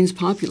Reynolds remains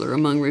popular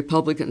among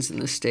Republicans in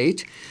the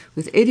state,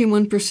 with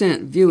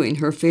 81% viewing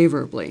her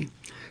favorably.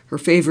 Her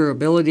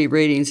favorability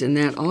ratings in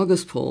that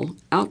August poll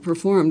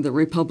outperformed the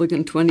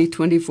Republican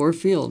 2024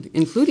 field,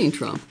 including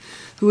Trump,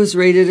 who was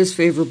rated as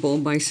favorable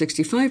by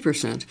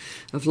 65%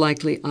 of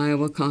likely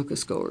Iowa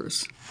caucus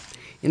goers.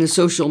 In a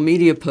social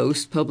media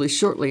post published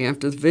shortly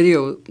after the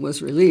video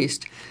was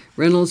released,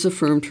 Reynolds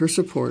affirmed her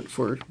support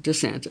for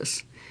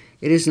DeSantis.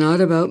 "It is not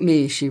about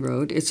me," she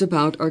wrote. "It's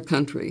about our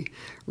country.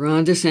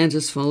 Ron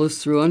DeSantis follows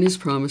through on his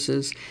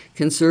promises,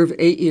 can serve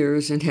 8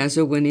 years, and has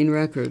a winning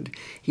record.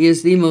 He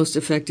is the most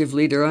effective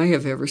leader I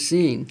have ever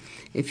seen.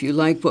 If you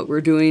like what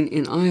we're doing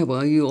in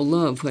Iowa, you'll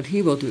love what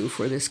he will do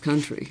for this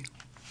country."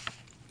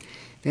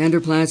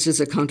 Vanderplatz is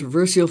a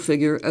controversial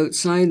figure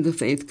outside the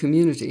faith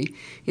community,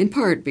 in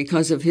part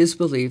because of his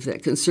belief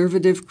that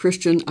conservative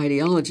Christian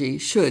ideology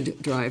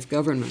should drive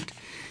government.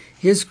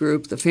 His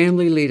group, the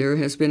Family Leader,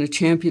 has been a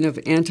champion of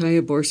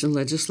anti-abortion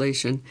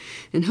legislation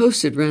and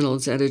hosted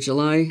Reynolds at a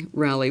July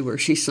rally where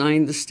she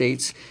signed the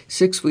state's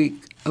 6-week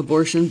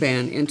abortion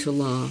ban into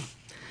law.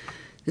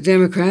 The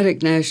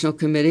Democratic National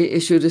Committee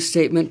issued a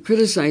statement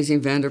criticizing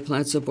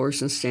Vanderplatz's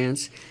abortion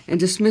stance and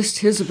dismissed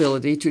his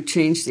ability to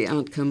change the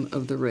outcome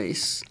of the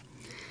race.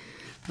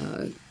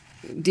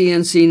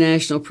 DNC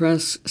National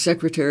Press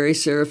Secretary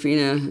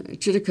Serafina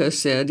Chitica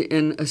said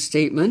in a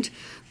statement,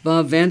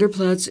 "Bob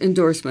Vanderplatz's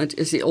endorsement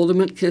is the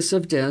ultimate kiss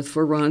of death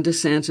for Ron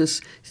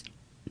DeSantis'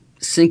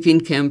 sinking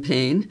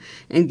campaign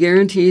and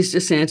guarantees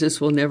DeSantis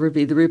will never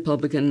be the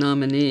Republican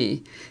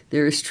nominee.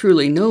 There is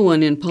truly no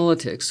one in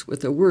politics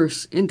with a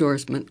worse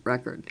endorsement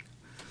record."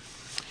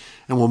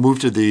 And we'll move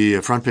to the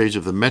front page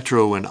of the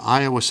Metro and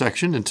Iowa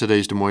section in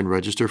today's Des Moines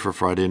Register for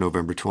Friday,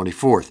 November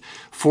 24th.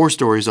 4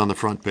 stories on the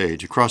front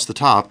page. Across the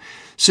top,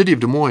 City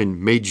of Des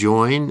Moines may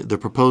join the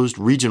proposed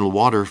regional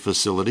water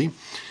facility.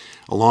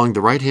 Along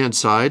the right-hand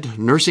side,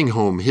 nursing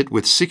home hit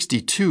with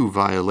 62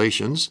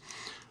 violations.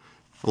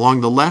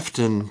 Along the left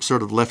and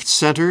sort of left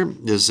center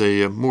is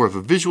a more of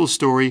a visual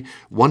story.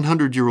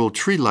 100-year-old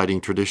tree lighting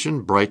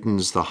tradition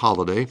brightens the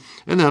holiday.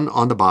 And then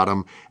on the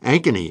bottom,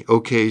 Ankeny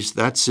okays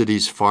that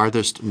city's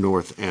farthest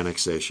north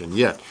annexation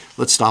yet.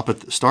 Let's start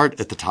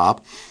at the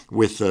top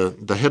with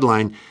the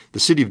headline, "The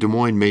City of Des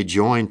Moines may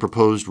join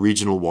proposed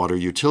regional water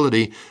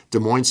utility. Des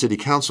Moines City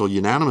Council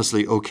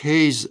unanimously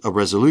okays a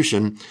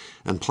resolution,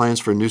 and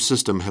plans for a new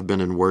system have been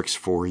in works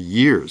for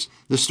years."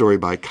 This story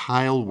by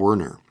Kyle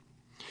Werner.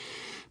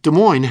 Des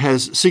Moines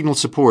has signaled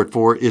support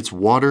for its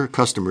water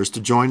customers to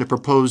join a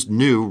proposed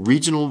new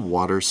regional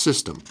water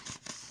system.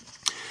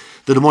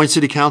 The Des Moines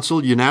City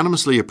Council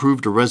unanimously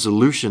approved a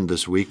resolution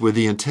this week with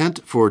the intent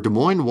for Des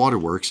Moines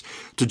Waterworks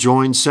to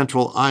join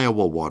Central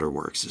Iowa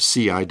Waterworks,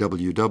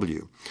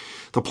 CIWW,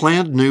 the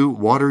planned new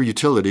water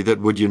utility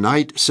that would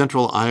unite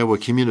Central Iowa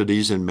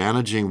communities in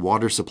managing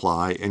water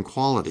supply and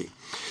quality.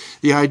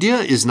 The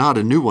idea is not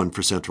a new one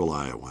for Central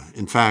Iowa.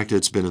 In fact,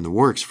 it's been in the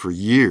works for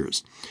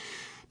years.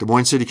 Des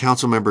Moines City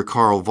Council member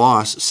Carl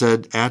Voss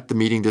said at the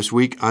meeting this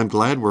week, "I'm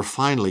glad we're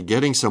finally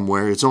getting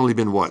somewhere. It's only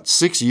been,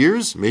 6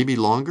 years? Maybe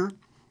longer?"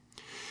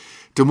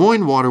 Des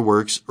Moines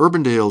Waterworks,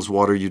 Urbandale's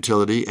water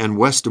utility, and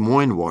West Des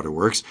Moines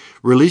Waterworks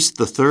released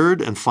the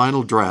third and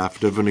final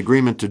draft of an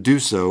agreement to do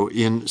so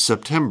in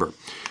September,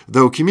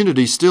 though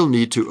communities still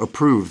need to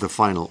approve the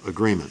final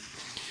agreement.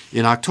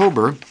 In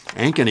October,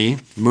 Ankeny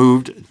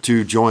moved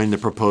to join the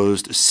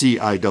proposed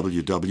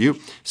CIWW,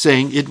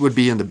 saying it would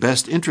be in the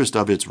best interest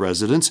of its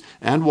residents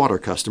and water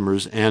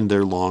customers and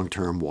their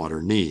long-term water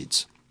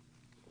needs.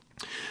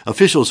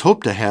 Officials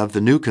hope to have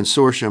the new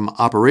consortium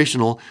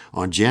operational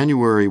on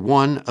January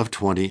 1 of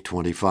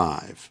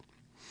 2025.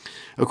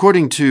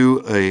 According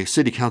to a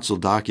City Council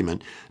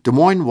document, Des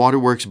Moines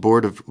Waterworks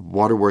Board of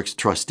Waterworks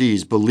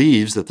Trustees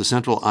believes that the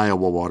Central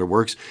Iowa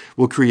Waterworks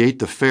will create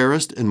the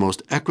fairest and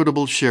most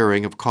equitable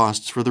sharing of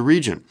costs for the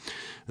region.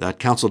 That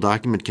council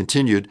document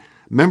continued,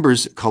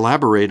 "Members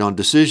collaborate on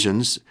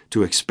decisions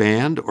to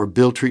expand or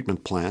build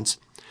treatment plants,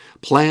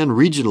 plan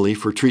regionally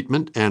for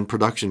treatment and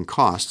production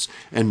costs,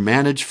 and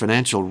manage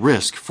financial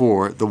risk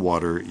for the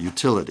water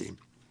utility."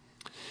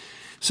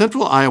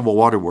 Central Iowa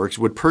Waterworks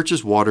would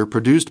purchase water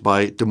produced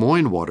by Des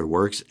Moines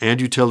Waterworks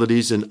and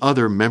utilities in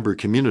other member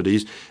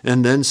communities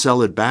and then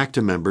sell it back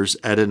to members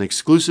at an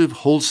exclusive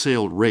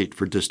wholesale rate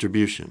for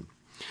distribution.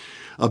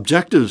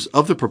 Objectives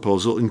of the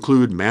proposal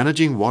include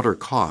managing water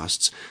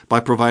costs by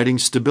providing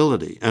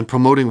stability and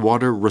promoting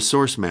water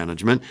resource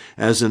management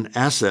as an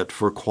asset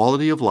for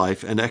quality of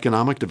life and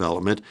economic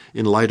development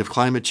in light of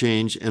climate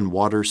change and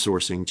water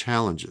sourcing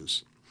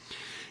challenges.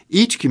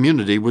 Each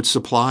community would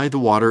supply the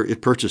water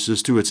it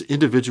purchases to its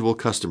individual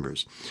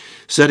customers,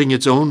 setting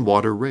its own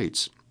water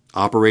rates,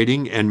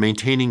 operating and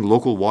maintaining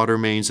local water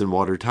mains and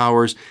water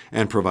towers,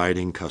 and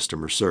providing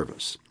customer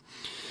service.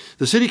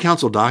 The City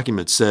Council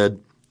document said,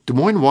 Des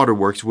Moines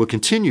Waterworks will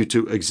continue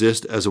to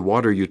exist as a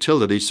water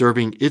utility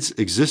serving its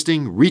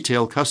existing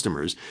retail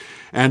customers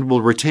and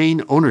will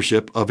retain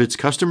ownership of its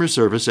customer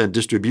service and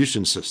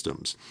distribution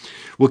systems,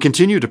 will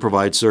continue to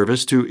provide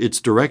service to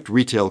its direct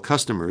retail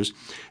customers,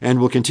 and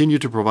will continue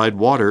to provide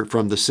water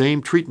from the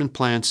same treatment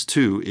plants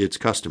to its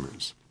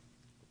customers.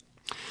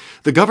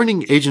 The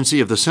governing agency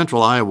of the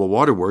Central Iowa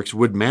Waterworks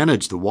would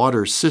manage the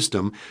water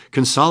system,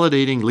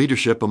 consolidating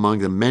leadership among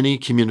the many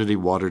community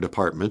water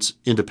departments,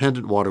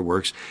 independent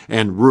waterworks,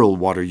 and rural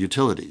water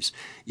utilities.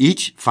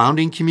 Each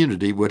founding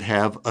community would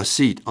have a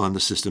seat on the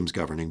system's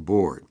governing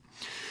board.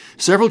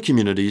 Several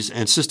communities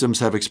and systems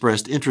have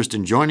expressed interest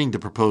in joining the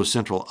proposed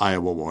Central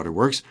Iowa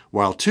Waterworks,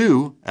 while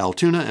two,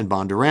 Altoona and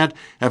Bondurant,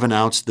 have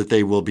announced that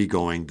they will be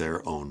going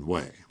their own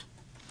way.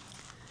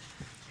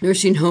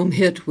 Nursing home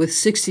hit with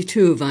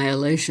 62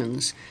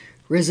 violations.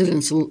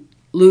 Residents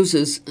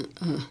loses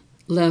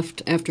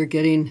left after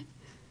getting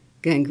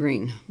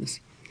gangrene.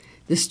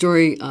 This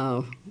story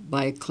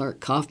by Clark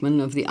Kaufman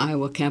of the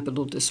Iowa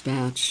Capital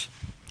Dispatch.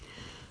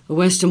 A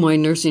West Des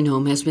Moines nursing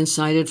home has been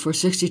cited for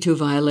 62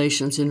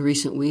 violations in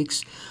recent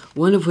weeks,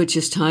 one of which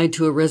is tied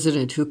to a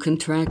resident who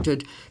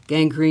contracted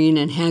gangrene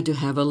and had to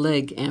have a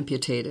leg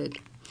amputated.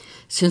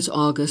 Since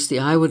August, the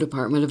Iowa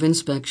Department of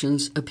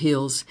Inspections,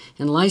 Appeals,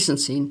 and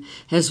Licensing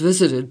has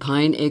visited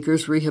Pine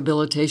Acres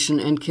Rehabilitation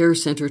and Care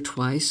Center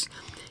twice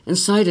and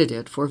cited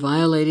it for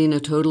violating a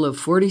total of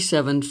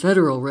 47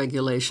 federal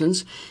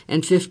regulations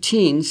and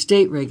 15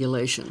 state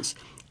regulations,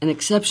 an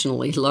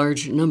exceptionally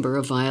large number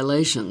of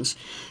violations.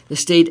 The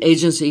state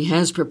agency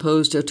has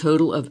proposed a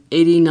total of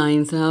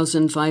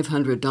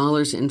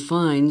 $89,500 in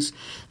fines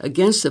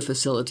against the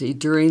facility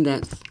during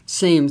that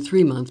same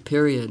 3-month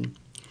period.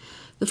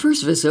 The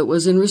first visit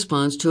was in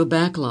response to a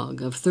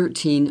backlog of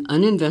 13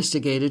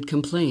 uninvestigated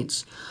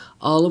complaints,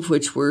 all of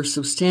which were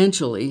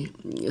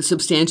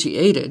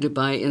substantiated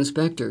by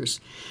inspectors.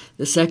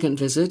 The second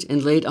visit,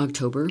 in late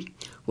October,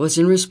 was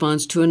in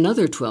response to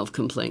another 12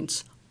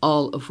 complaints,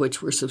 all of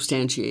which were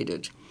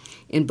substantiated.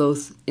 In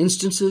both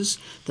instances,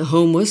 the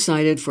home was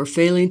cited for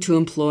failing to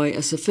employ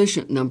a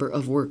sufficient number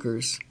of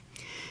workers.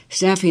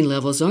 Staffing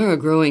levels are a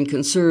growing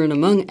concern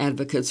among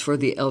advocates for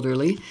the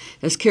elderly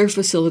as care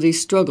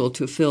facilities struggle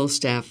to fill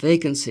staff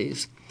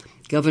vacancies.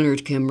 Governor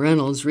Kim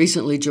Reynolds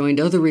recently joined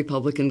other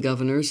Republican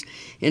governors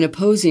in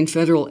opposing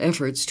federal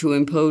efforts to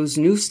impose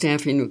new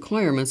staffing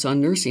requirements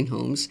on nursing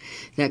homes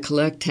that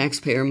collect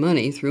taxpayer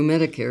money through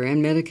Medicare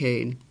and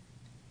Medicaid.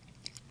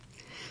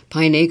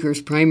 Pine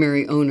Acres'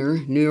 primary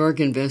owner, New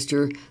York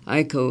investor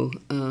Ike,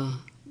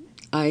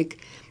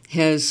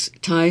 has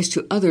ties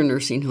to other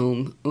nursing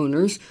home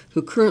owners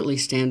who currently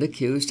stand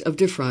accused of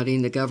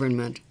defrauding the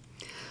government.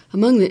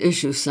 Among the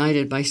issues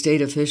cited by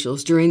state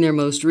officials during their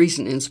most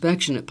recent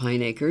inspection at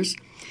Pine Acres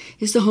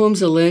is the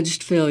home's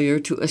alleged failure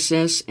to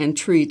assess and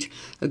treat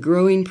a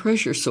growing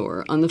pressure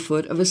sore on the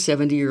foot of a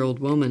 70-year-old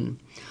woman.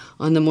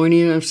 On the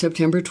morning of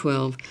September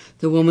 12,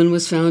 the woman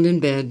was found in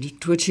bed,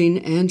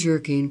 twitching and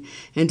jerking,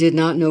 and did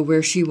not know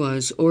where she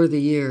was or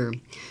the year.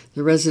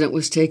 The resident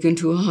was taken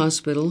to a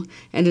hospital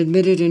and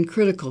admitted in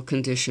critical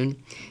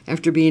condition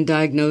after being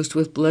diagnosed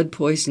with blood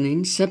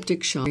poisoning,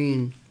 septic shock.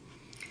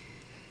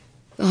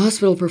 The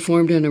hospital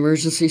performed an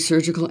emergency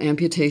surgical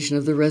amputation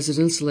of the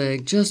resident's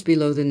leg just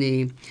below the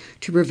knee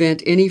to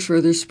prevent any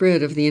further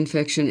spread of the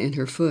infection in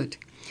her foot.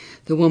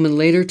 The woman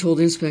later told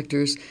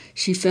inspectors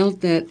she felt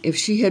that if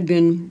she had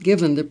been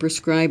given the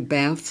prescribed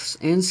baths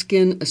and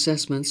skin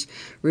assessments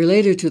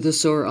related to the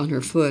sore on her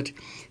foot,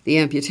 the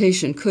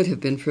amputation could have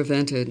been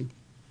prevented.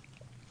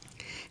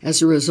 As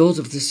a result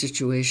of the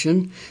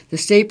situation, the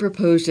state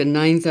proposed a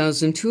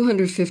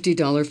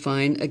 $9,250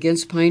 fine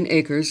against Pine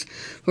Acres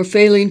for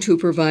failing to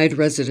provide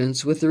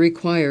residents with the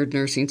required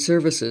nursing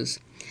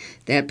services.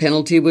 That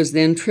penalty was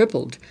then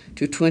tripled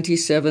to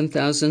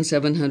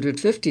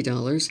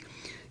 $27,750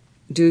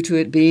 due to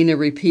it being a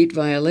repeat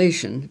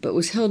violation, but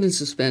was held in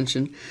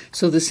suspension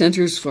so the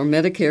Centers for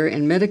Medicare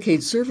and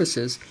Medicaid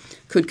Services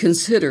could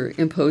consider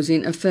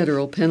imposing a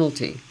federal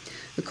penalty.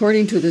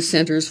 According to the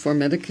Centers for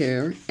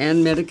Medicare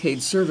and Medicaid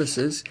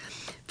Services,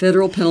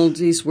 federal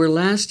penalties were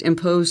last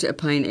imposed at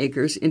Pine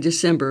Acres in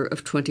December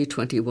of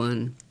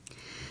 2021.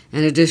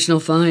 An additional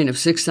fine of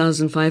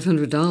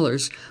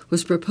 $6,500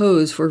 was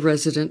proposed for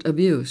resident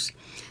abuse.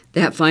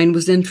 That fine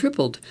was then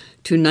tripled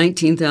to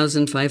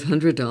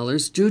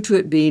 $19,500 due to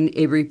it being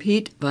a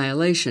repeat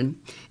violation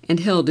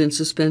and held in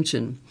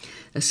suspension.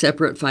 A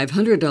separate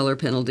 $500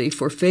 penalty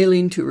for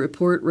failing to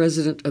report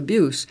resident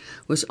abuse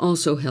was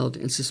also held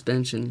in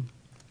suspension.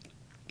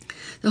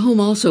 The home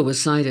also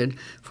was cited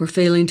for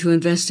failing to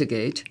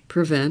investigate,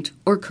 prevent,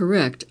 or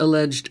correct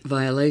alleged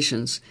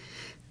violations,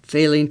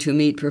 failing to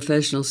meet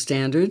professional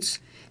standards,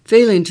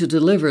 failing to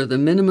deliver the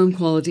minimum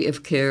quality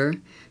of care,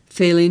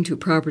 failing to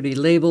properly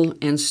label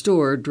and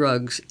store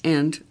drugs,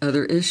 and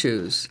other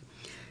issues.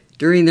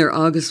 During their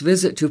August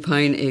visit to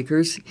Pine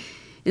Acres,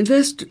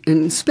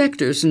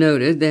 inspectors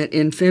noted that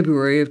in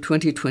February of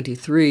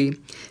 2023,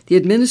 the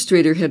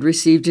administrator had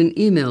received an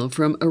email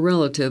from a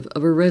relative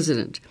of a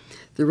resident.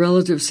 The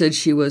relative said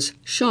she was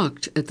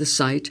shocked at the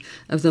sight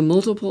of the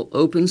multiple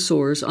open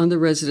sores on the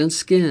resident's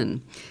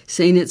skin,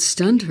 saying it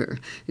stunned her,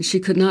 and she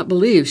could not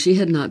believe she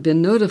had not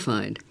been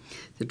notified.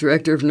 The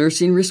director of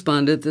nursing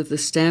responded that the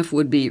staff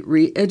would be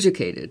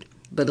re-educated,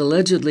 but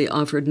allegedly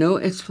offered no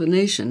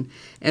explanation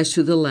as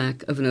to the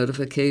lack of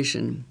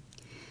notification.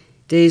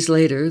 Days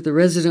later, the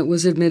resident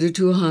was admitted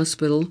to a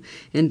hospital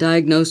and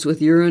diagnosed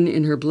with urine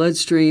in her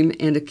bloodstream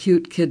and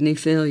acute kidney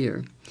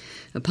failure.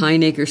 A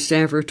Pine Acres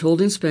staffer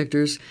told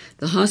inspectors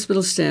the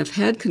hospital staff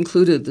had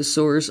concluded the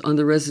sores on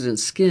the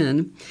resident's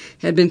skin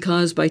had been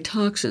caused by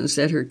toxins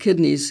that her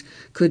kidneys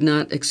could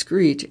not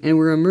excrete and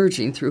were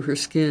emerging through her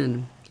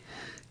skin.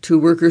 Two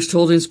workers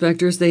told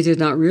inspectors they did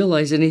not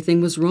realize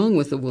anything was wrong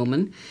with the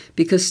woman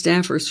because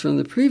staffers from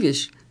the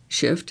previous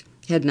shift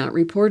had not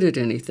reported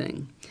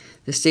anything.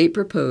 The state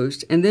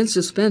proposed and then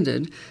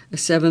suspended a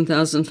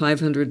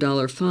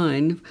 $7,500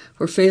 fine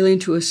for failing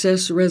to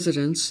assess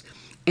residents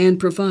and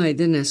provide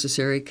the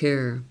necessary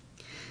care.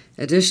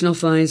 Additional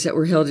fines that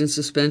were held in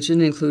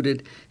suspension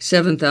included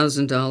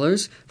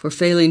 $7,000 for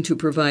failing to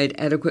provide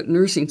adequate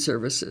nursing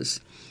services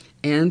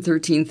and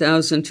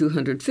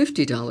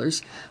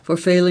 $13,250 for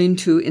failing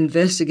to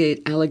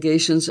investigate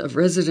allegations of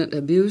resident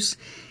abuse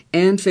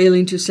and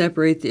failing to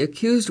separate the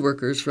accused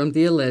workers from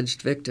the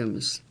alleged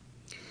victims.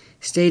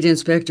 State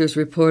inspectors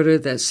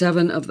reported that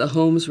 7 of the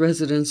home's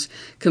residents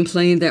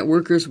complained that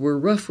workers were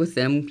rough with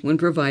them when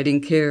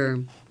providing care.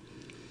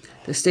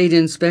 The state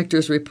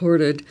inspectors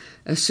reported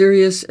a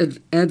serious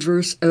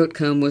adverse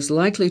outcome was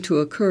likely to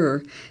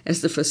occur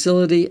as the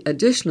facility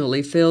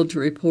additionally failed to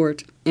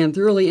report and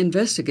thoroughly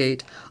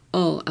investigate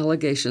all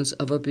allegations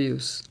of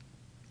abuse.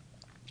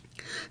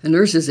 A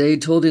nurse's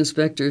aide told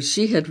inspectors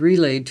she had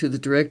relayed to the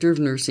director of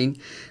nursing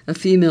a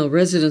female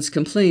resident's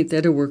complaint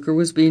that a worker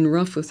was being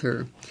rough with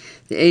her.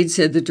 The aide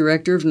said the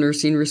director of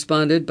nursing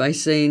responded by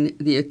saying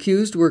the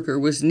accused worker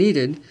was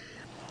needed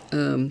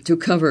to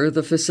cover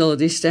the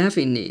facility's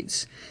staffing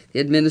needs. The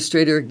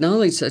administrator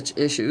acknowledged such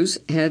issues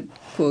had,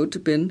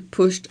 quote, been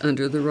pushed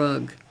under the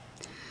rug.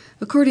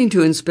 According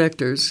to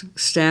inspectors,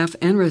 staff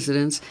and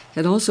residents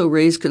had also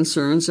raised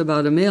concerns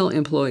about a male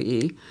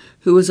employee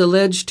who was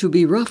alleged to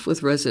be rough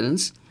with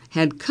residents,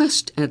 had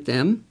cussed at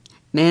them,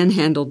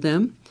 manhandled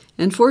them,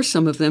 and forced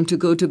some of them to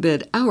go to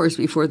bed hours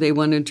before they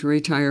wanted to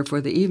retire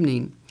for the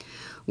evening.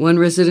 One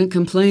resident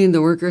complained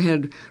the worker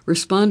had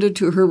responded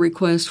to her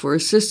request for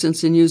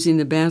assistance in using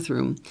the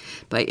bathroom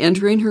by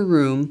entering her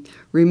room,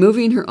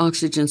 removing her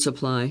oxygen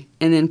supply,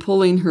 and then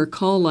pulling her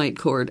call light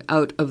cord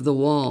out of the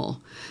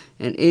wall.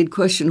 An aide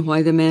questioned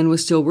why the man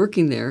was still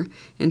working there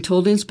and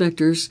told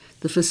inspectors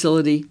the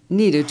facility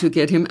needed to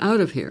get him out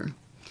of here.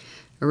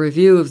 A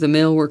review of the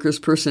male worker's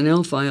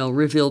personnel file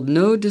revealed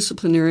no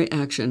disciplinary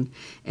action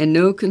and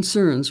no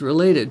concerns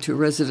related to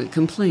resident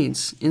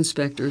complaints,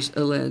 inspectors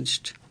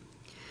alleged.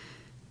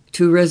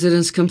 2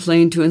 residents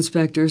complained to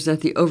inspectors that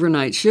the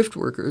overnight shift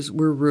workers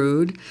were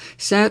rude,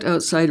 sat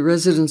outside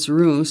residents'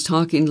 rooms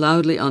talking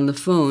loudly on the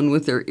phone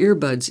with their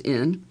earbuds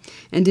in,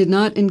 and did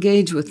not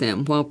engage with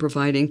them while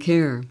providing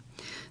care.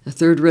 A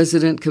 3rd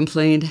resident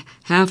complained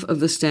half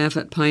of the staff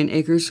at Pine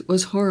Acres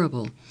was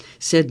horrible,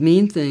 said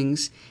mean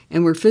things,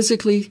 and were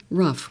physically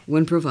rough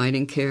when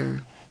providing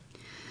care.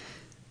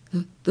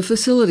 The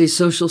facility's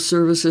social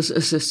services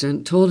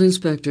assistant told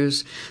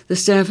inspectors the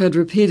staff had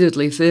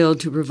repeatedly failed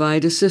to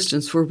provide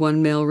assistance for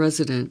one male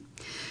resident.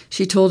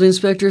 She told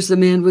inspectors the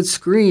man would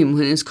scream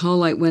when his call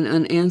light went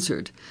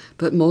unanswered,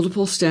 but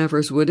multiple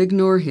staffers would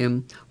ignore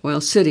him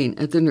while sitting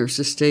at the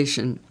nurse's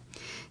station.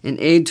 An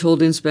aide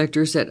told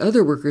inspectors that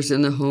other workers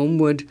in the home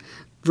would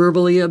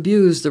verbally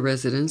abuse the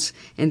residents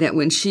and that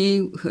when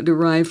she would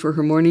arrive for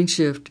her morning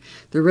shift,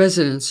 the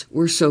residents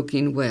were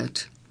soaking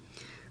wet.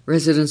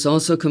 Residents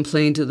also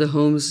complained to the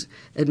home's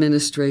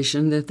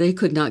administration that they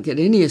could not get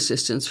any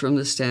assistance from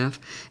the staff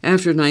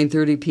after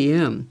 9:30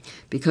 p.m.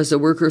 because the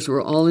workers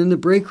were all in the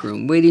break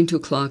room waiting to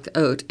clock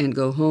out and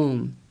go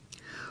home.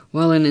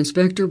 While an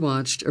inspector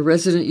watched, a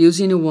resident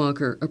using a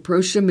walker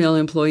approached a male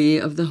employee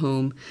of the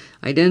home,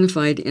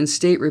 identified in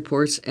state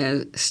reports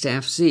as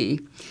Staff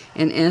Z,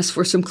 and asked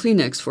for some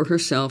Kleenex for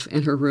herself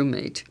and her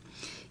roommate.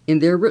 In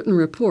their written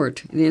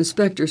report, the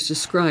inspectors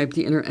described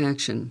the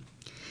interaction.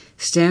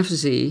 Staff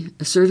Z,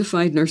 a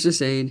certified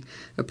nurse's aide,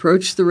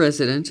 approached the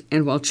resident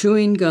and, while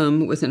chewing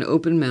gum with an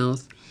open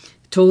mouth,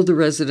 told the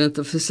resident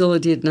the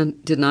facility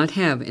did not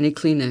have any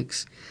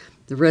Kleenex.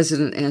 The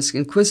resident asked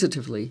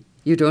inquisitively,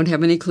 "You don't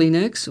have any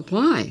Kleenex?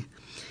 Why?"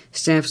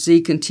 Staff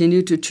Z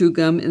continued to chew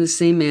gum in the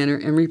same manner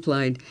and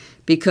replied,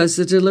 "Because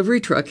the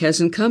delivery truck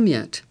hasn't come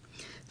yet."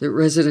 The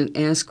resident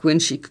asked when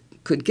she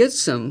could get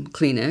some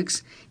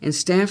Kleenex, and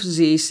Staff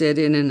Z said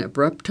in an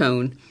abrupt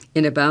tone,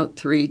 "In about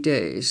 3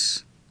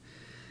 days."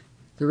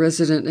 The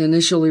resident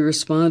initially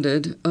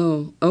responded,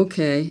 "Oh,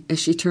 okay," as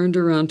she turned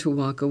around to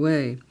walk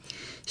away.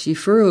 She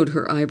furrowed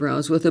her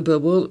eyebrows with a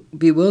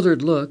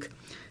bewildered look,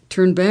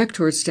 turned back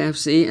toward Staff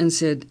Z and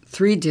said,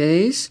 3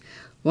 days?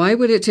 Why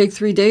would it take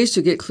 3 days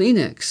to get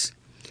Kleenex?"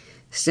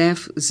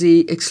 Staff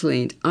Z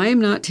explained, "I am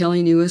not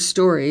telling you a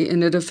story,"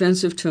 in a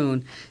defensive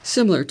tone,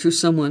 similar to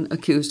someone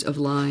accused of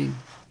lying.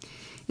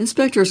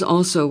 Inspectors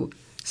also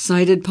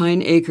cited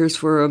Pine Acres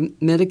for a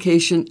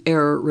medication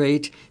error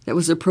rate that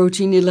was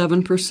approaching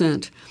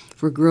 11%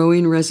 for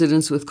growing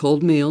residents with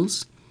cold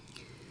meals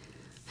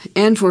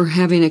and for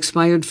having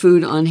expired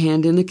food on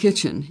hand in the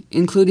kitchen,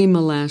 including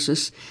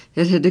molasses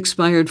that had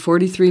expired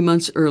 43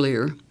 months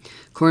earlier,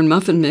 corn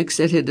muffin mix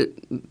that had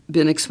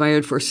been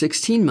expired for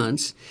 16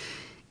 months,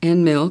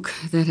 and milk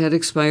that had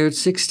expired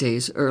 6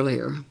 days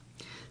earlier.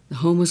 The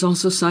home was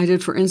also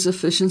cited for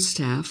insufficient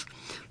staff,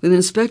 with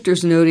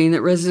inspectors noting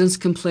that residents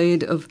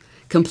complained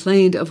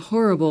of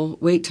horrible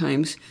wait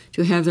times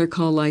to have their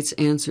call lights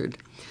answered.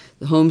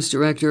 The home's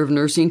director of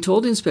nursing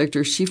told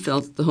inspectors she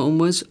felt the home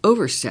was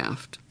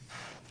overstaffed.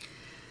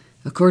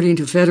 According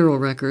to federal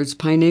records,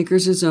 Pine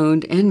Acres is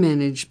owned and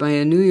managed by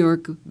a New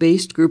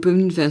York-based group of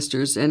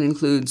investors that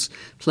includes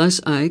Plus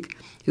Ike,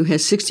 who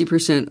has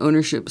 60%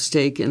 ownership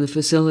stake in the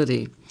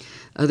facility.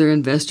 Other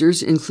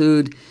investors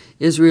include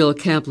Israel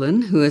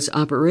Kaplan, who has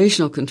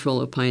operational control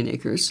of Pine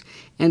Acres,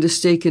 and a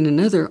stake in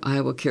another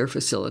Iowa care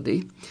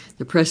facility,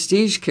 the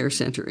Prestige Care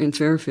Center in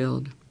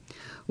Fairfield.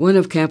 One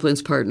of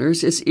Kaplan's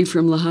partners is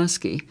Ephraim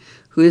Lahosky,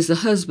 who is the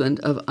husband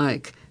of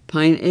Ike,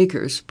 Pine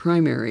Acres'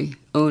 primary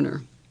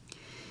owner.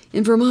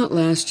 In Vermont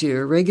last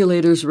year,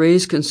 regulators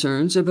raised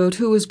concerns about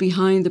who was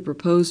behind the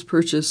proposed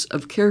purchase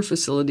of care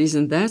facilities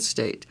in that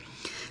state,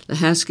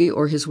 Lahosky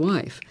or his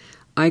wife.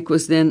 Ike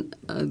was then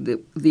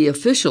the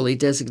officially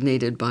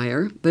designated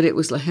buyer, but it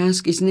was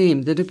Lahosky's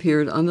name that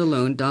appeared on the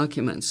loan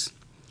documents.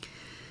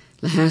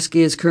 Lahosky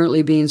is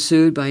currently being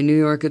sued by New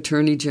York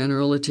Attorney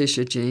General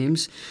Letitia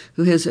James,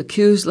 who has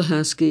accused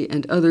Lahosky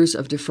and others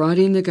of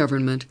defrauding the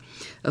government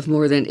of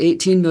more than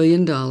 $18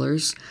 million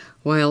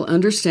while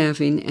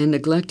understaffing and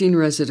neglecting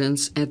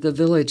residents at the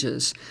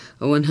Villages,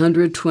 a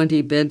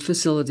 120-bed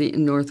facility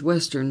in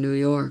northwestern New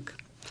York.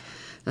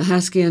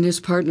 Lahosky and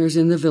his partners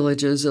in the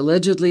Villages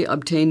allegedly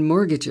obtained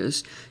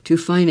mortgages to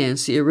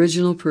finance the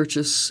original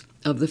purchase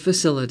of the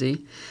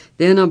facility,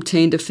 then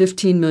obtained a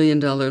 $15 million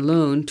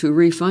loan to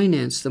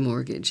refinance the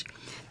mortgage.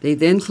 They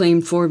then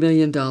claimed $4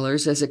 million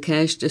as a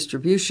cash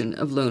distribution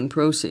of loan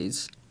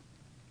proceeds.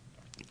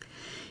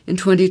 In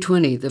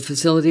 2020, the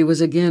facility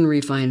was again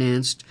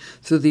refinanced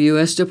through the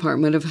U.S.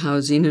 Department of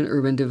Housing and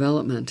Urban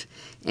Development,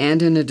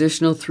 and an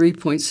additional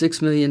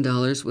 $3.6 million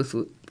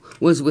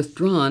was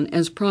withdrawn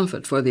as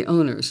profit for the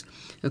owners,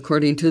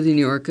 according to the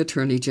New York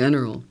Attorney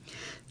General.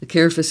 The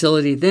care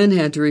facility then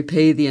had to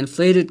repay the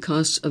inflated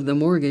costs of the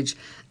mortgage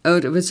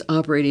out of its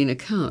operating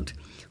account,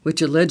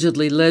 which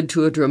allegedly led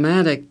to a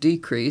dramatic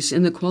decrease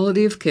in the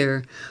quality of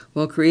care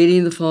while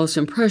creating the false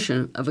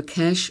impression of a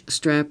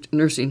cash-strapped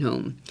nursing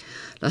home.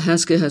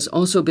 Lahosky has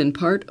also been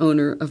part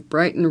owner of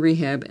Brighton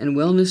Rehab and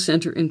Wellness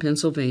Center in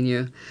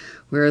Pennsylvania,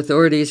 where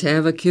authorities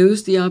have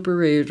accused the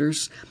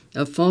operators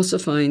of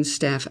falsifying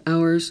staff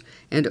hours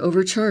and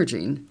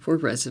overcharging for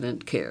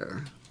resident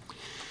care.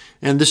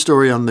 And this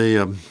story on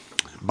the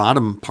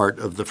bottom part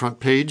of the front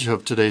page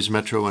of today's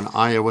Metro and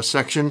Iowa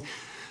section.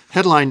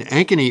 Headline,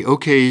 Ankeny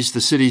okays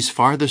the city's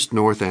farthest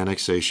north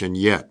annexation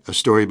yet. A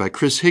story by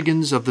Chris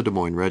Higgins of the Des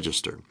Moines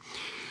Register.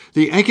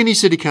 The Ankeny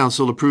City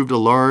Council approved a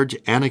large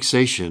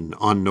annexation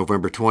on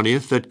November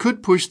 20th that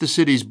could push the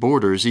city's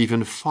borders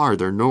even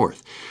farther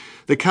north.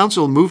 The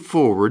council moved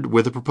forward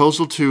with a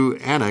proposal to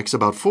annex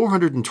about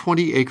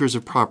 420 acres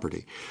of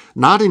property,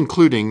 not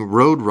including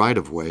road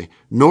right-of-way,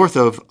 north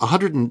of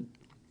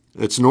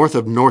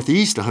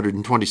Northeast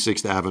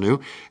 126th Avenue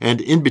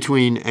and in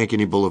between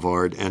Ankeny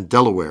Boulevard and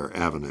Delaware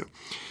Avenue.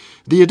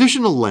 The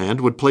additional land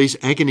would place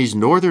Ankeny's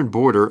northern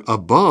border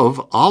above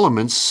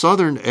Alleman's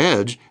southern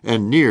edge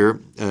and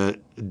near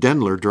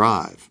Denler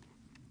Drive.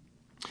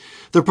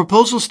 The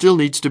proposal still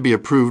needs to be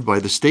approved by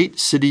the State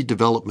City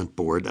Development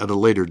Board at a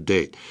later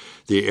date.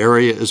 The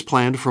area is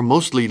planned for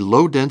mostly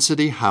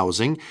low-density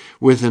housing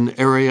with an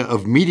area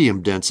of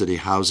medium-density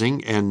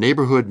housing and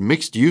neighborhood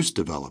mixed-use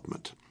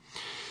development.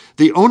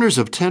 The owners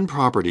of 10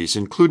 properties,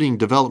 including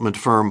development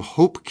firm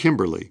Hope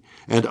Kimberly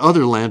and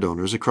other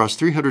landowners across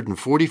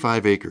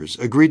 345 acres,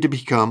 agreed to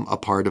become a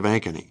part of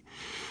Ankeny.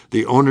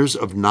 The owners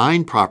of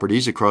 9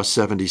 properties across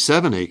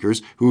 77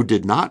 acres who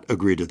did not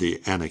agree to the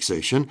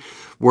annexation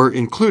were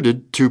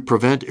included to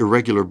prevent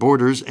irregular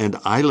borders and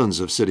islands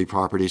of city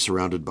property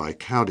surrounded by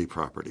county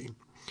property.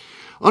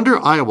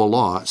 Under Iowa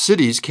law,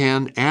 cities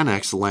can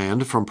annex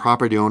land from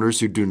property owners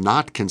who do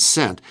not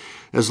consent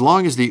as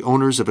long as the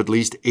owners of at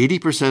least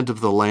 80%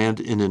 of the land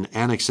in an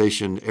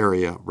annexation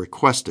area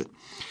request it.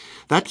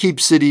 That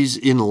keeps cities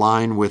in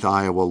line with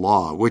Iowa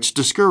law, which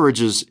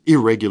discourages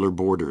irregular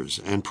borders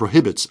and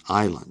prohibits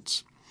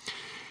islands.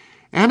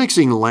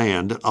 Annexing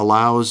land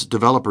allows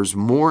developers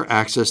more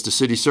access to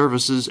city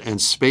services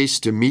and space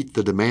to meet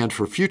the demand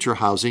for future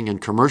housing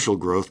and commercial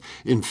growth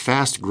in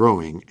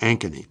fast-growing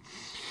Ankeny.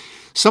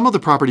 Some of the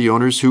property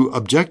owners who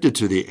objected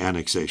to the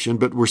annexation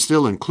but were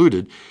still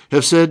included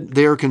have said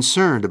they are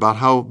concerned about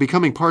how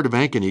becoming part of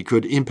Ankeny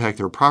could impact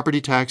their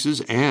property taxes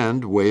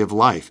and way of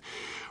life,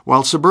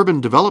 while suburban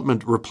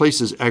development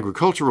replaces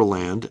agricultural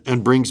land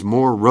and brings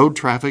more road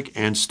traffic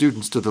and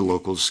students to the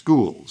local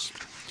schools.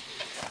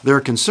 Their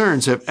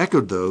concerns have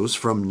echoed those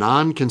from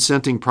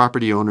non-consenting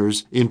property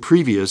owners in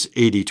previous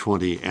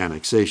 80-20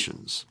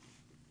 annexations.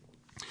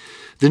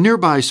 The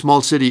nearby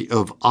small city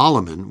of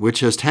Alleman,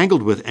 which has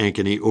tangled with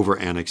Ankeny over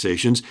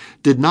annexations,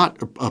 did not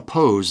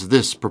oppose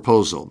this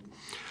proposal.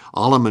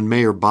 Alleman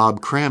Mayor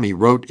Bob Crammy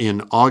wrote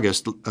in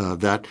August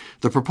that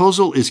the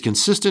proposal is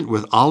consistent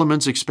with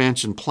Alleman's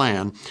expansion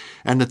plan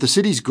and that the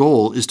city's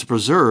goal is to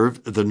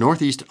preserve the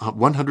Northeast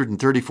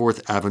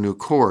 134th Avenue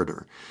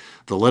corridor.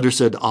 The letter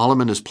said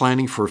Alleman is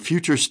planning for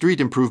future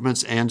street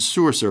improvements and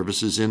sewer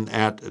services in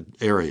that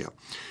area.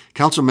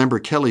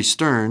 Councilmember Kelly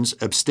Stearns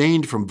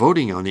abstained from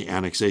voting on the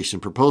annexation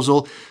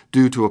proposal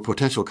due to a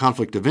potential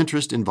conflict of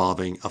interest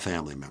involving a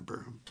family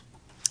member.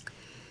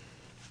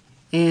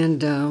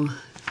 And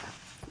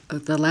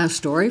the last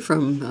story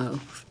from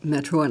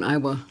Metro and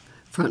Iowa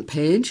front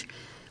page,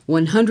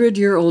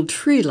 100-year-old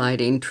tree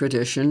lighting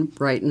tradition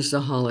brightens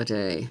the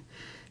holiday.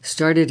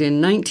 Started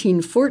in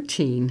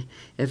 1914,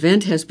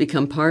 event has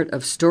become part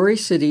of Story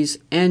City's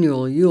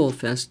annual Yule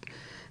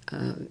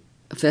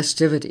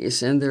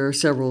festivities, and there are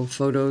several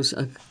photos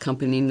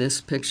accompanying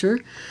this picture.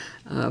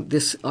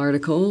 This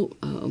article,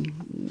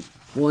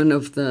 one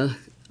of the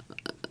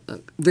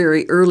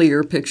very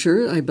earlier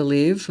picture, I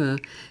believe,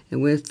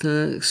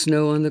 with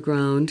snow on the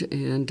ground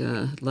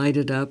and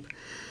lighted up.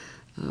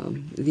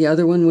 The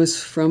other one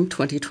was from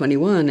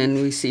 2021,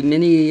 and we see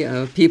many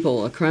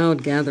people, a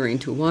crowd gathering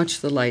to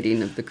watch the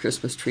lighting of the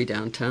Christmas tree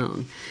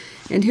downtown.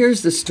 And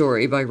here's the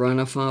story by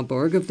Rana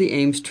Fauborg of the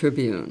Ames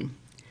Tribune.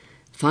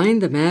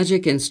 Find the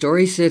magic in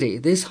Story City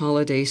this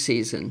holiday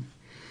season.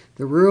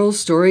 The rural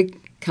Story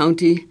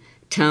County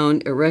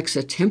town erects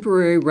a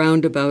temporary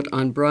roundabout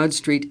on Broad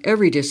Street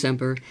every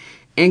December,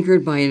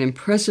 anchored by an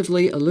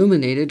impressively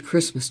illuminated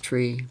Christmas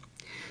tree.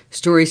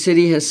 Story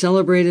City has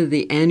celebrated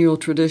the annual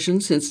tradition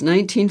since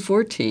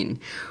 1914,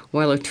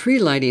 while a tree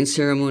lighting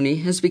ceremony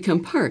has become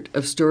part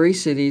of Story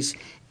City's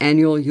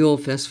annual Yule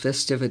Fest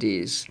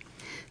festivities.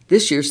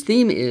 This year's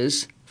theme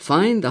is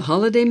Find the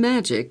Holiday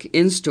Magic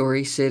in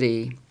Story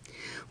City.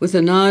 With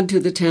a nod to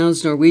the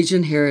town's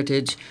Norwegian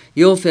heritage,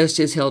 Yule Fest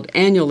is held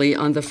annually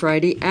on the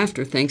Friday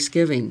after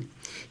Thanksgiving.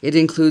 It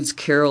includes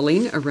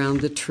caroling around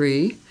the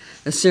tree,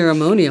 a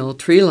ceremonial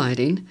tree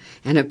lighting,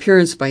 an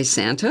appearance by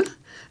Santa,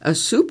 a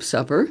soup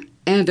supper,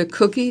 and a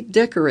cookie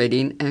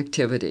decorating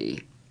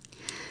activity.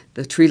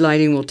 The tree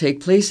lighting will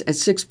take place at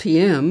 6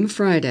 p.m.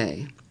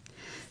 Friday.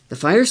 The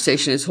fire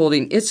station is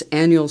holding its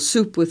annual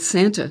Soup with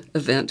Santa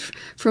event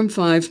from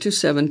 5 to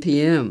 7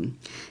 p.m.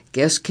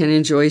 Guests can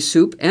enjoy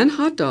soup and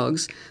hot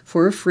dogs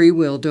for a free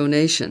will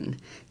donation.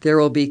 There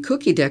will be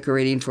cookie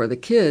decorating for the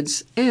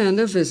kids and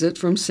a visit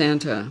from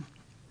Santa.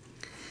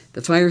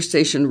 The fire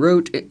station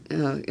wrote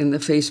in the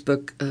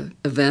Facebook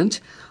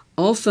event,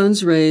 all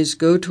funds raised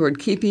go toward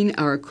keeping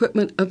our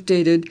equipment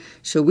updated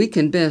so we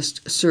can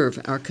best serve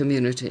our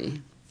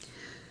community.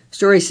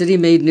 Story City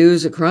made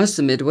news across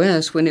the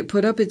Midwest when it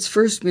put up its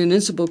first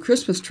municipal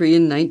Christmas tree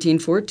in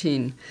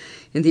 1914.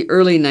 In the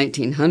early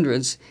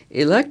 1900s,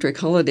 electric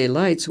holiday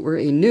lights were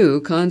a new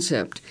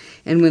concept,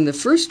 and when the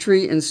first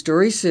tree in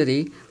Story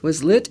City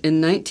was lit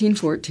in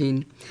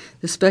 1914,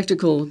 the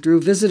spectacle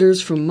drew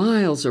visitors from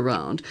miles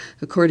around,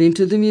 according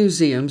to the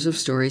museums of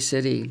Story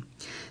City.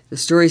 The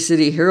Story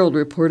City Herald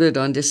reported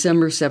on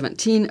December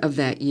 17 of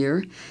that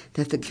year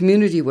that the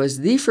community was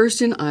the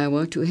first in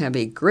Iowa to have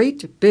a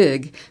great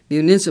big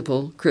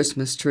municipal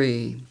Christmas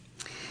tree.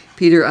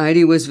 Peter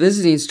Eide was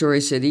visiting Story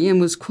City and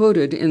was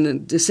quoted in the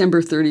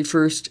December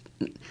 31st,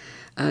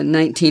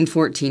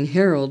 1914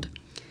 Herald,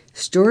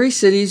 Story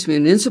City's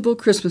municipal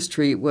Christmas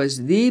tree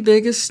was the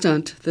biggest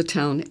stunt the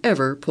town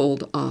ever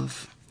pulled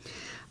off.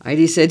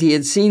 Eide said he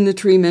had seen the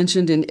tree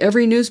mentioned in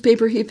every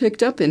newspaper he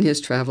picked up in his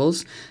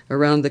travels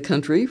around the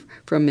country,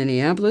 from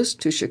Minneapolis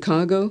to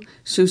Chicago,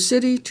 Sioux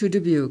City to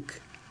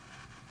Dubuque.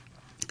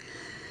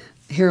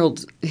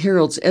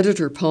 Herald's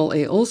editor Paul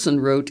A. Olson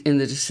wrote in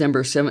the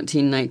December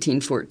 17,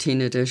 1914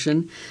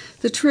 edition,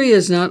 the tree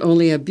is not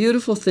only a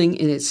beautiful thing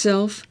in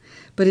itself,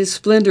 but its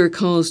splendor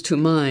calls to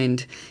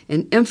mind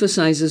and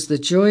emphasizes the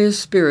joyous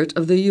spirit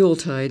of the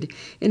Yuletide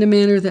in a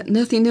manner that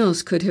nothing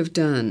else could have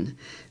done.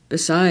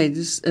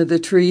 Besides, the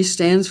tree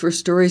stands for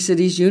Story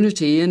City's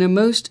unity in a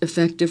most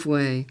effective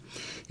way.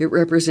 It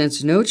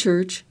represents no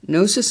church,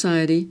 no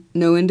society,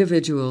 no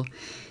individual.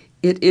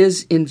 It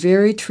is in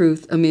very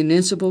truth a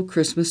municipal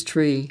Christmas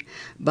tree,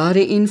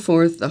 bodying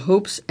forth the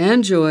hopes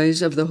and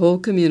joys of the whole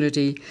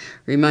community,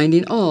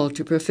 reminding all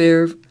to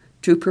prepare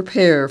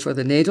for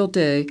the natal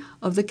day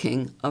of the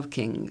King of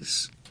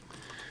Kings.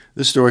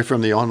 This story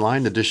from the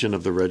online edition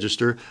of the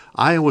Register.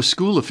 Iowa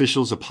school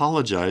officials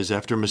apologize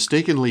after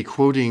mistakenly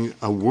quoting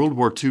a World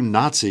War II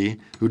Nazi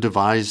who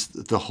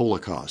devised the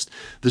Holocaust.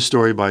 This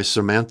story by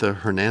Samantha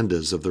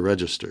Hernandez of the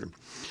Register.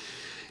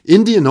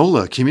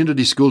 Indianola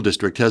Community School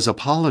District has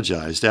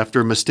apologized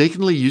after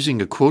mistakenly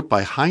using a quote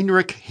by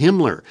Heinrich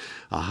Himmler,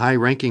 a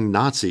high-ranking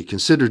Nazi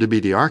considered to be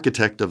the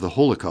architect of the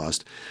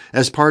Holocaust,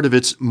 as part of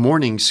its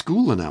morning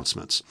school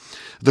announcements.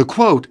 The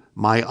quote,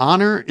 "My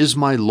honor is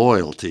my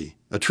loyalty,"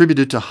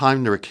 attributed to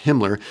Heinrich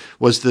Himmler,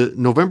 was the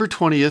November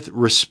 20th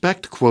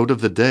respect quote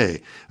of the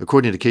day,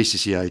 according to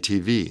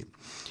KCCI-TV.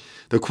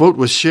 The quote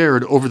was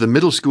shared over the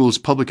middle school's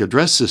public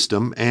address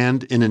system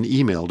and in an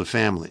email to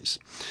families.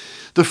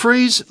 The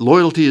phrase,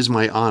 "loyalty is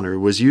my honor,"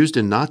 was used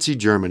in Nazi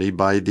Germany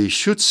by the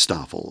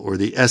Schutzstaffel, or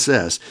the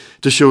SS,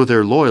 to show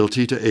their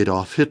loyalty to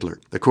Adolf Hitler,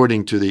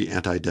 according to the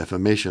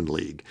Anti-Defamation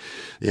League.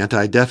 The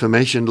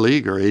Anti-Defamation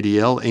League, or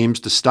ADL, aims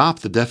to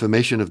stop the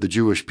defamation of the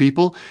Jewish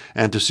people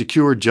and to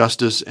secure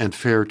justice and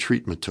fair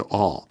treatment to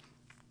all.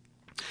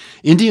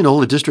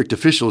 Indianola district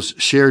officials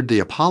shared the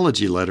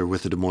apology letter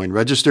with the Des Moines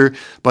Register,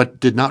 but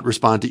did not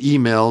respond to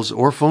emails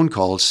or phone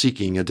calls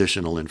seeking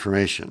additional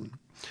information.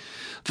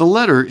 The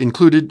letter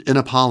included an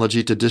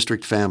apology to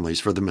district families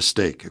for the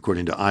mistake,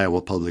 according to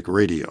Iowa Public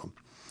Radio.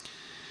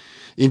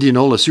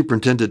 Indianola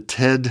Superintendent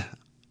Ted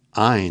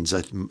Ines,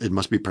 it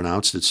must be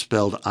pronounced, it's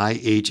spelled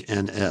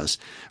I-H-N-S,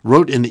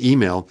 wrote in the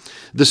email,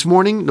 "This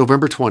morning,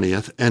 November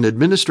 20th, an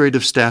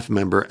administrative staff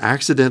member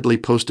accidentally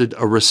posted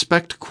a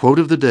respect quote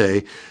of the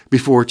day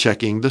before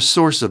checking the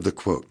source of the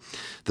quote.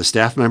 The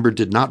staff member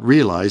did not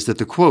realize that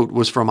the quote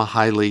was from a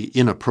highly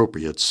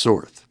inappropriate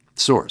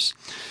source.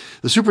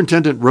 The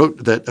superintendent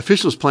wrote that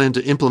officials plan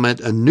to implement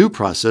a new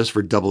process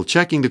for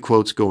double-checking the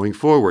quotes going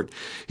forward.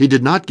 He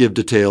did not give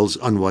details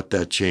on what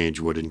that change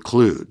would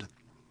include."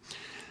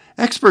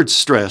 Experts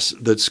stress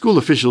that school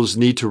officials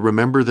need to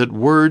remember that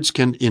words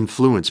can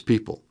influence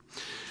people.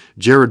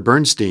 Jared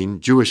Bernstein,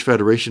 Jewish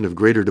Federation of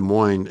Greater Des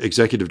Moines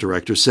Executive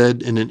Director,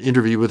 said in an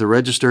interview with the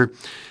Register,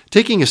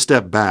 "Taking a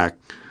step back,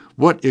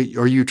 what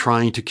are you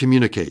trying to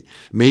communicate?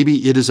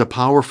 Maybe it is a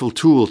powerful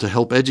tool to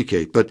help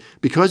educate, but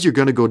because you're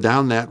going to go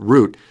down that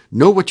route,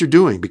 know what you're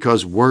doing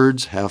because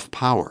words have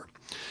power."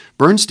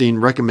 Bernstein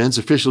recommends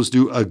officials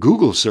do a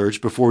Google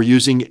search before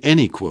using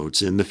any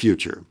quotes in the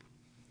future.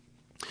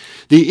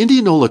 The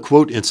Indianola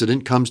quote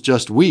incident comes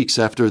just weeks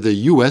after the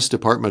U.S.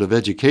 Department of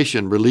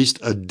Education released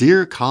a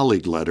Dear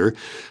Colleague letter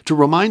to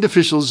remind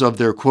officials of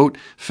their, quote,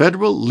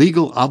 federal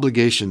legal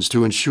obligations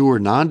to ensure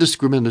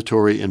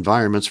non-discriminatory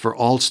environments for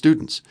all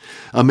students,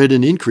 amid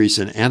an increase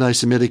in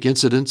anti-Semitic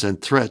incidents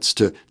and threats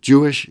to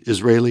Jewish,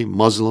 Israeli,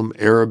 Muslim,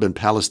 Arab, and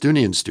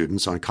Palestinian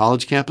students on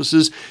college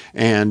campuses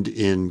and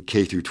in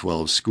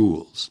K-12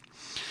 schools.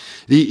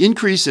 The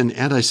increase in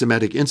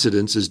anti-Semitic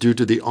incidents is due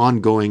to the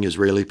ongoing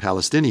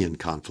Israeli-Palestinian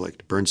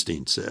conflict,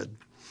 Bernstein said.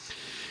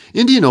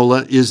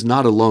 Indianola is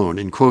not alone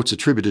in quotes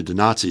attributed to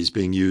Nazis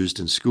being used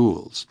in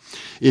schools.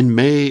 In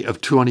May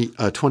of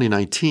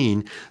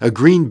 2019, a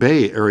Green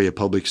Bay area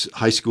public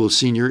high school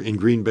senior in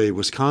Green Bay,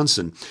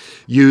 Wisconsin,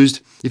 used,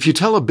 "If you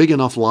tell a big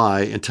enough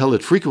lie and tell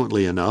it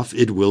frequently enough,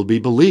 it will be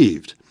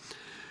believed."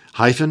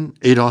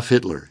 Adolf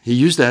Hitler. He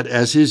used that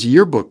as his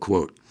yearbook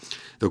quote.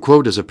 The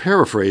quote is a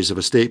paraphrase of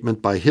a statement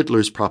by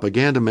Hitler's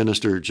propaganda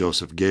minister,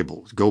 Joseph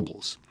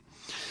Goebbels.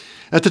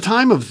 At the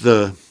time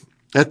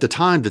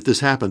that this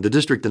happened, the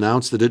district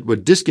announced that it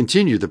would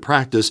discontinue the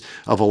practice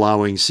of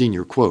allowing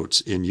senior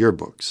quotes in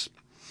yearbooks.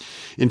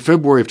 In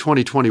February of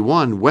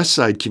 2021,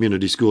 Westside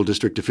Community School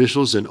District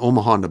officials in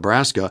Omaha,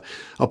 Nebraska,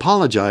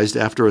 apologized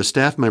after a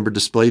staff member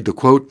displayed the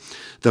quote,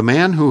 "The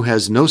man who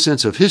has no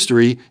sense of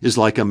history is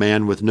like a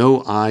man with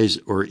no eyes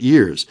or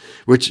ears,"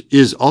 which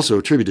is also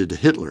attributed to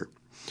Hitler.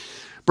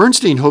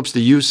 Bernstein hopes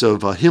the use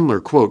of a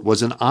Himmler quote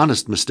was an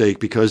honest mistake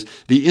because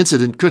the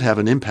incident could have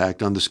an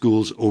impact on the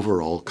school's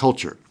overall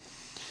culture.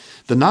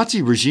 "The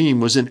Nazi regime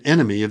was an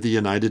enemy of the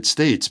United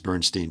States,"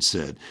 Bernstein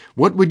said.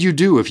 "What would you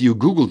do if you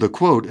Googled the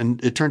quote and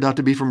it turned out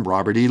to be from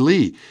Robert E.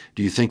 Lee?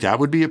 Do you think that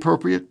would be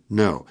appropriate?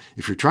 No.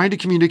 If you're trying to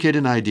communicate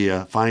an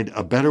idea, find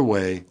a better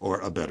way or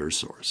a better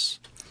source."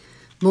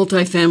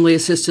 Multifamily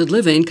assisted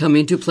living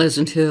coming to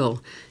Pleasant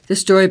Hill. This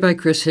story by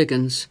Chris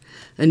Higgins.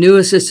 A new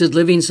assisted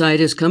living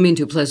site is coming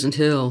to Pleasant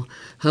Hill.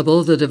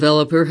 Hubble, the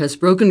developer, has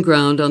broken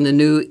ground on the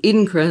new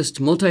Edencrest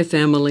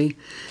multifamily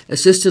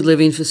assisted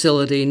living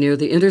facility near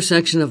the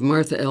intersection of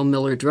Martha L.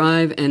 Miller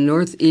Drive and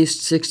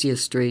Northeast 60th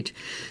Street.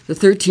 The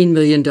 $13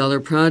 million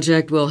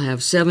project will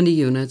have 70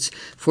 units,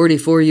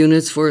 44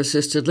 units for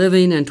assisted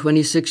living and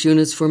 26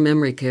 units for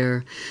memory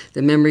care.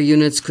 The memory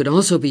units could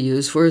also be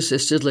used for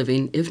assisted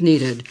living if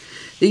needed.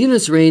 The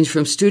units range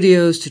from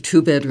studios to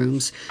 2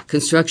 bedrooms.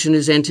 Construction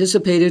is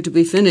anticipated to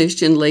be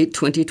finished in late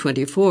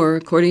 2024,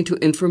 according to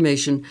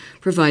information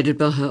provided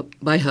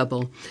by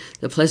Hubble.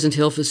 The Pleasant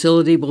Hill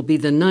facility will be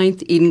the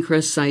 9th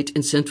Edencrest site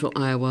in central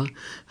Iowa.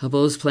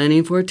 Hubble is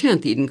planning for a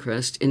 10th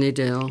Edencrest in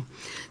Adel.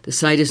 The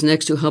site is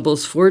next to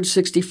Hubble's Forge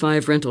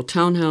 65 rental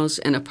townhouse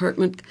and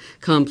apartment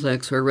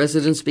complex where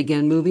residents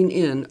began moving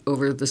in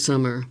over the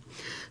summer.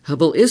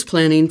 Hubble is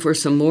planning for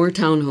some more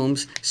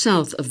townhomes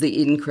south of the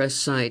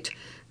Edencrest site.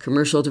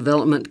 Commercial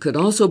development could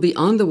also be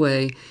on the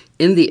way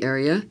in the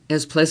area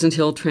as Pleasant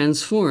Hill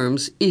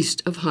transforms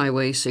east of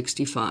Highway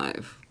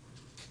 65.